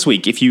is out this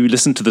week. If you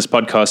listen to this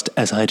podcast,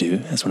 as I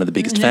do, as one of the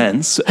biggest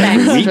fans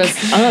every week,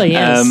 Oh,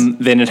 yes.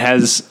 then it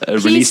has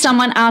Please, released.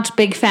 someone out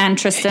big fan,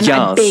 Tristan. I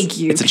Yes, beg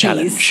you, it's a please.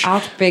 challenge.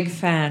 Out big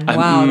fan.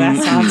 Wow,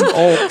 that sounds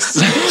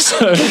awesome.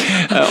 So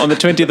on the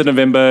 20th of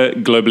November,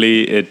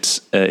 globally, it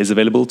is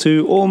available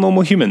to all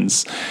normal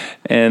humans.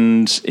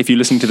 And if you're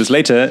listening to this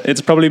later,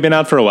 it's probably been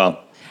out for a while.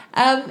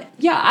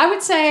 I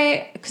would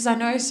say, because I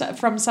know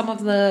from some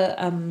of the,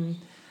 I'm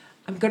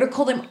going to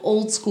call them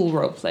old school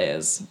role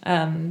players.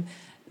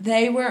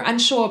 They were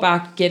unsure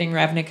about getting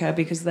Ravnica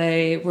because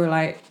they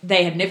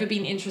had never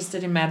been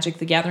interested in Magic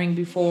the Gathering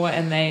before,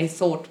 and they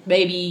thought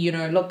maybe,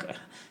 look,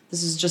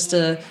 this is just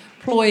a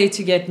ploy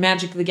to get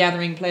Magic the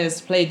Gathering players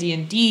to play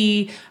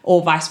D&D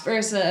or vice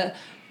versa.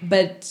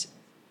 But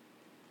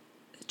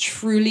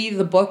truly,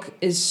 the book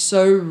is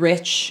so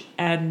rich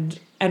and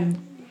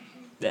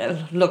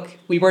look,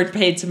 we weren't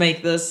paid to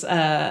make this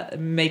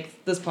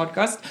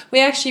podcast.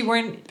 We actually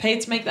weren't paid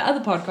to make the other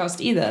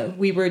podcast either.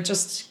 We were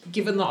just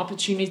given the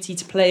opportunity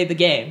to play the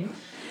game.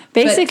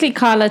 Basically,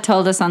 Carla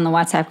told us on the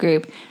WhatsApp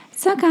group,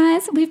 so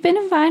guys, we've been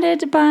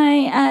invited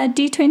by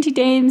D20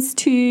 Games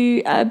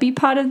to be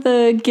part of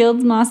the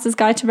Guild Masters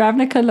Guide to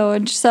Ravnica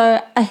launch.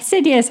 So I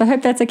said yes, I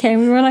hope that's okay.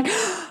 And we were like,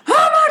 oh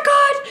my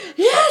God,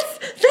 yes,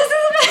 this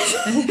is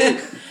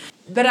amazing.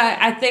 But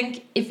I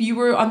think if you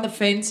were on the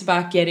fence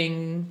about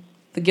getting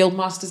the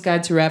Guildmaster's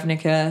Guide to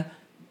Ravnica,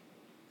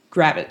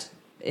 grab it.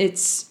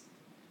 It's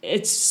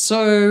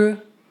so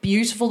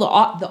beautiful. The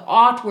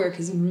artwork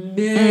is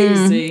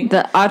amazing.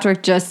 The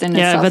artwork just in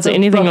itself. Yeah, if it's the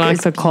anything book like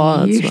is the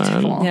cards,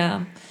 beautiful. man.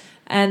 Yeah,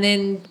 and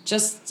then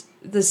just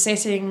the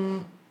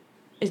setting.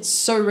 It's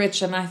so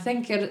rich, and I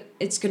think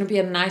it's going to be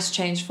a nice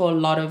change for a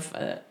lot of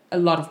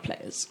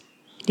players.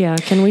 Yeah,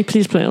 can we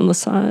please play on the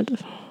side?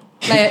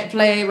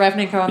 Play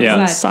Ravnica on Yeah.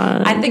 the On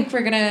side. side. I think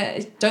we're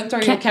gonna don't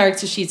throw your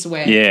character sheets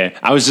away. Yeah,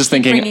 I was just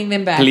thinking, bringing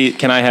them back. please,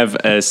 can I have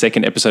a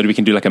second episode? We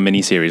can do like a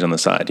mini series on the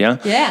side, yeah?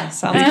 Yeah,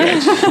 sounds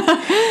good.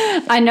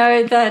 I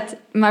know that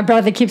my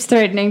brother keeps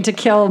threatening to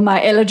kill my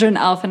Eladrin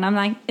elf, and I'm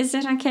like, is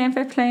it okay if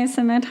I play a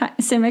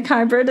Simic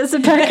hybrid as a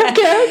backup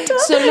character?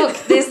 So look,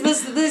 there's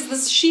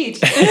this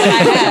sheet that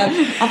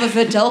I have of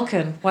a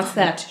Vidalcan. What's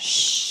that?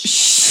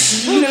 Shh.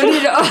 You don't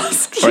need to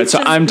ask. All right, so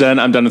I'm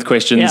done with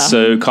questions. Yeah.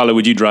 So, Carla,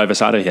 would you drive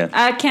us out of here?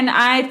 Can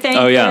I thank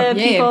Oh, yeah. the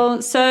Yeah.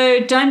 people?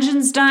 So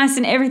Dungeons, Dice,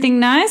 and Everything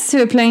Nice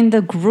who are playing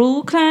the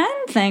Gruul Clan.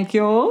 Thank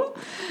you all.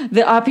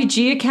 The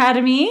RPG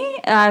Academy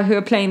who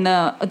are playing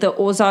the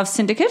Orzhov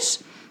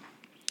Syndicate.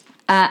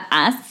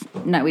 Us.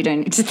 No, we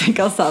don't need to thank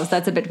ourselves.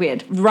 That's a bit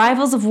weird.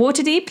 Rivals of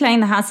Waterdeep playing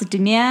the House of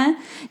Dunia.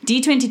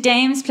 D20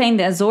 Dames playing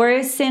the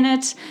Azorius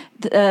Senate.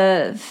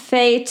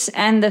 Fate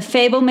and the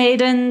Fable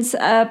Maidens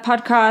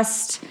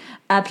podcast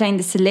playing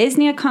the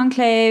Selesnya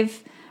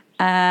Conclave.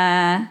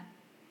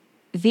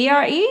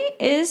 VRE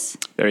is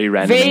Very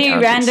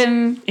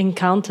random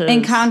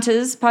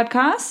encounters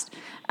podcast.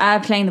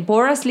 Playing the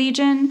Boros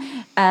Legion,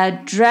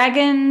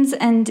 Dragons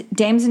and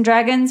Dames and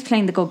Dragons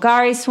playing the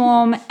Golgari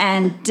Swarm,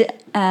 and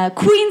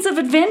Queens of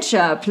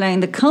Adventure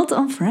playing the Cult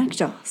of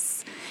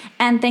Rakdos.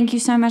 And thank you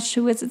so much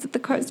to Wizards of the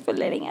Coast for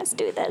letting us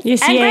do this.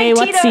 Yes, and yay, Great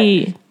what's Tito.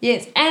 he?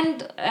 Yes,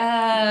 and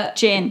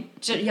Jen.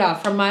 Yeah,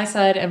 from my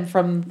side and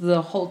from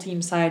the whole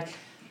team side,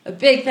 a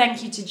big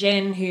thank you to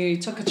Jen, who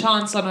took a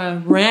chance on a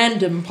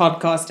random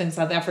podcast in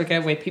South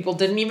Africa where people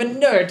didn't even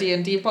know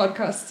D&D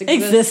podcasts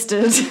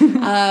Existed.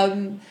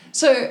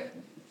 So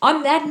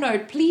on that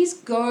note, please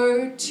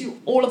go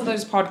to all of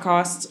those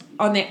podcasts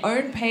on their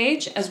own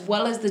page as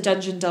well as the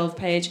Dungeon Delve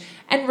page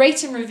and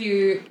rate and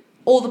review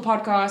all the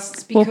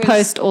podcasts. We'll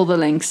post all the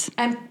links.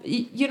 And,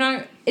 you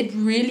know, it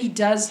really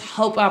does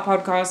help our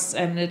podcasts,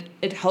 and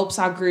it helps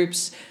our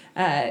groups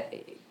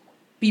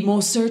be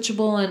more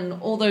searchable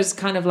and all those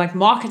kind of like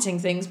marketing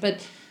things.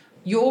 But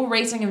your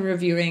rating and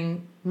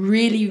reviewing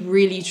really,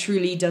 really,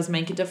 truly does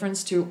make a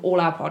difference to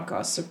all our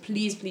podcasts. So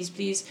please, please,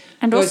 please,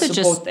 And go also support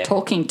just them.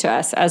 talking to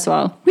us as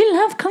well. We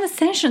love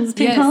conversations,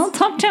 people. Yes.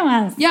 Talk to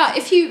us. Yeah,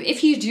 if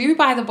you do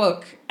buy the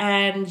book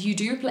and you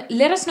do play,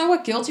 let us know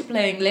what guild you're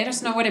playing. Let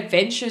us know what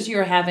adventures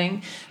you're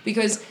having,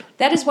 because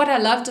that is what I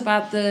loved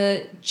about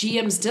the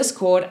GM's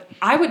Discord.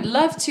 I would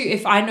love to,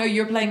 if I know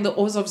you're playing the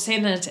Orzhov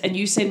Senate and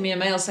you send me a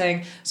mail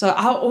saying, so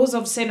our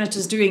Orzhov Senate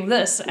is doing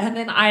this, and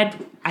then I'd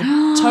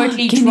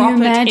totally Can drop you it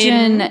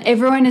imagine in.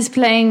 everyone is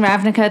playing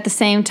Ravnica at the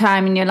same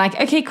time and you're like,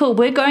 okay, cool,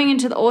 we're going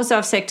into the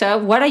Orzhov sector.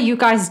 What are you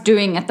guys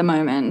doing at the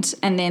moment?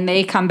 And then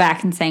they come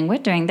back and saying, we're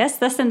doing this,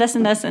 this, and this,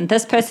 and this, and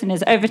this person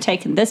has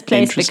overtaken this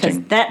place because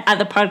Interesting. that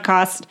other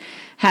podcast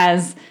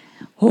has...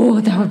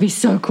 Oh, that would be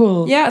so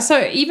cool. Yeah,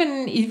 so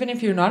even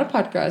if you're not a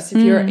podcast,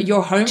 if you're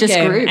your home Just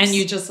game groups. and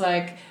you just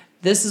like,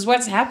 this is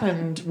what's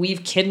happened,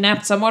 we've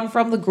kidnapped someone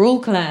from the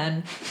Gruul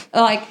clan,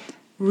 like,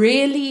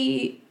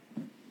 really,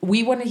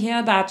 we want to hear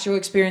about your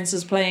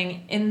experiences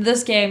playing in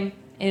this game,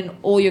 in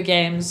all your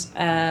games.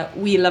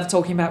 We love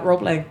talking about role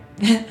playing.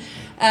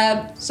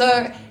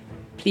 So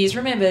please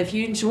remember, if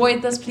you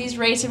enjoyed this, please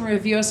rate and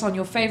review us on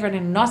your favorite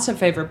and not so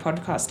favorite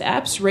podcast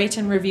apps. Rate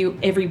and review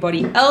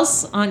everybody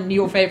else on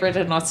your favorite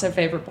and not so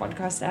favorite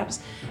podcast apps.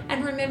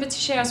 And remember to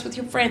share us with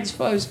your friends,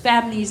 foes,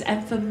 families,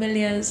 and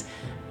familiars.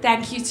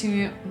 Thank you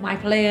to my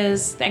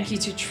players. Thank you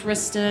to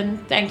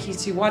Tristan. Thank you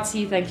to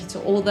Watsy. Thank you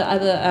to all the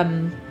other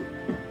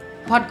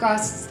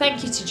podcasts.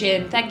 Thank you to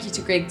Jen. Thank you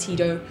to Greg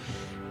Tito.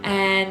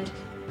 And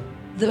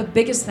the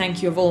biggest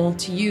thank you of all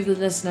to you, the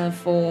listener,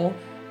 for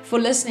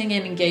listening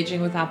and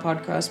engaging with our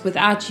podcast.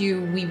 Without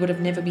you, we would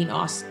have never been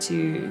asked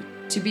to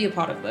be a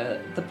part of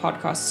the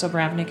podcasts of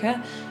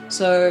Ravnica.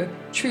 So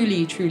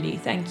truly, truly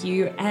thank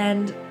you.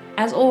 And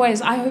as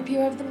always, I hope you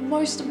have the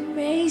most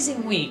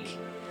amazing week,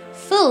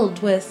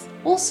 filled with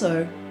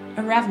also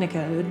a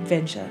Ravnica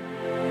adventure.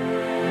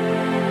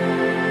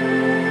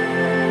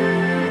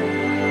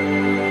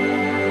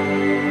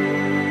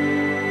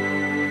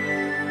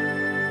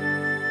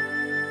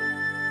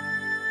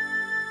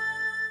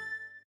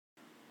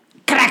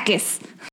 Krakis.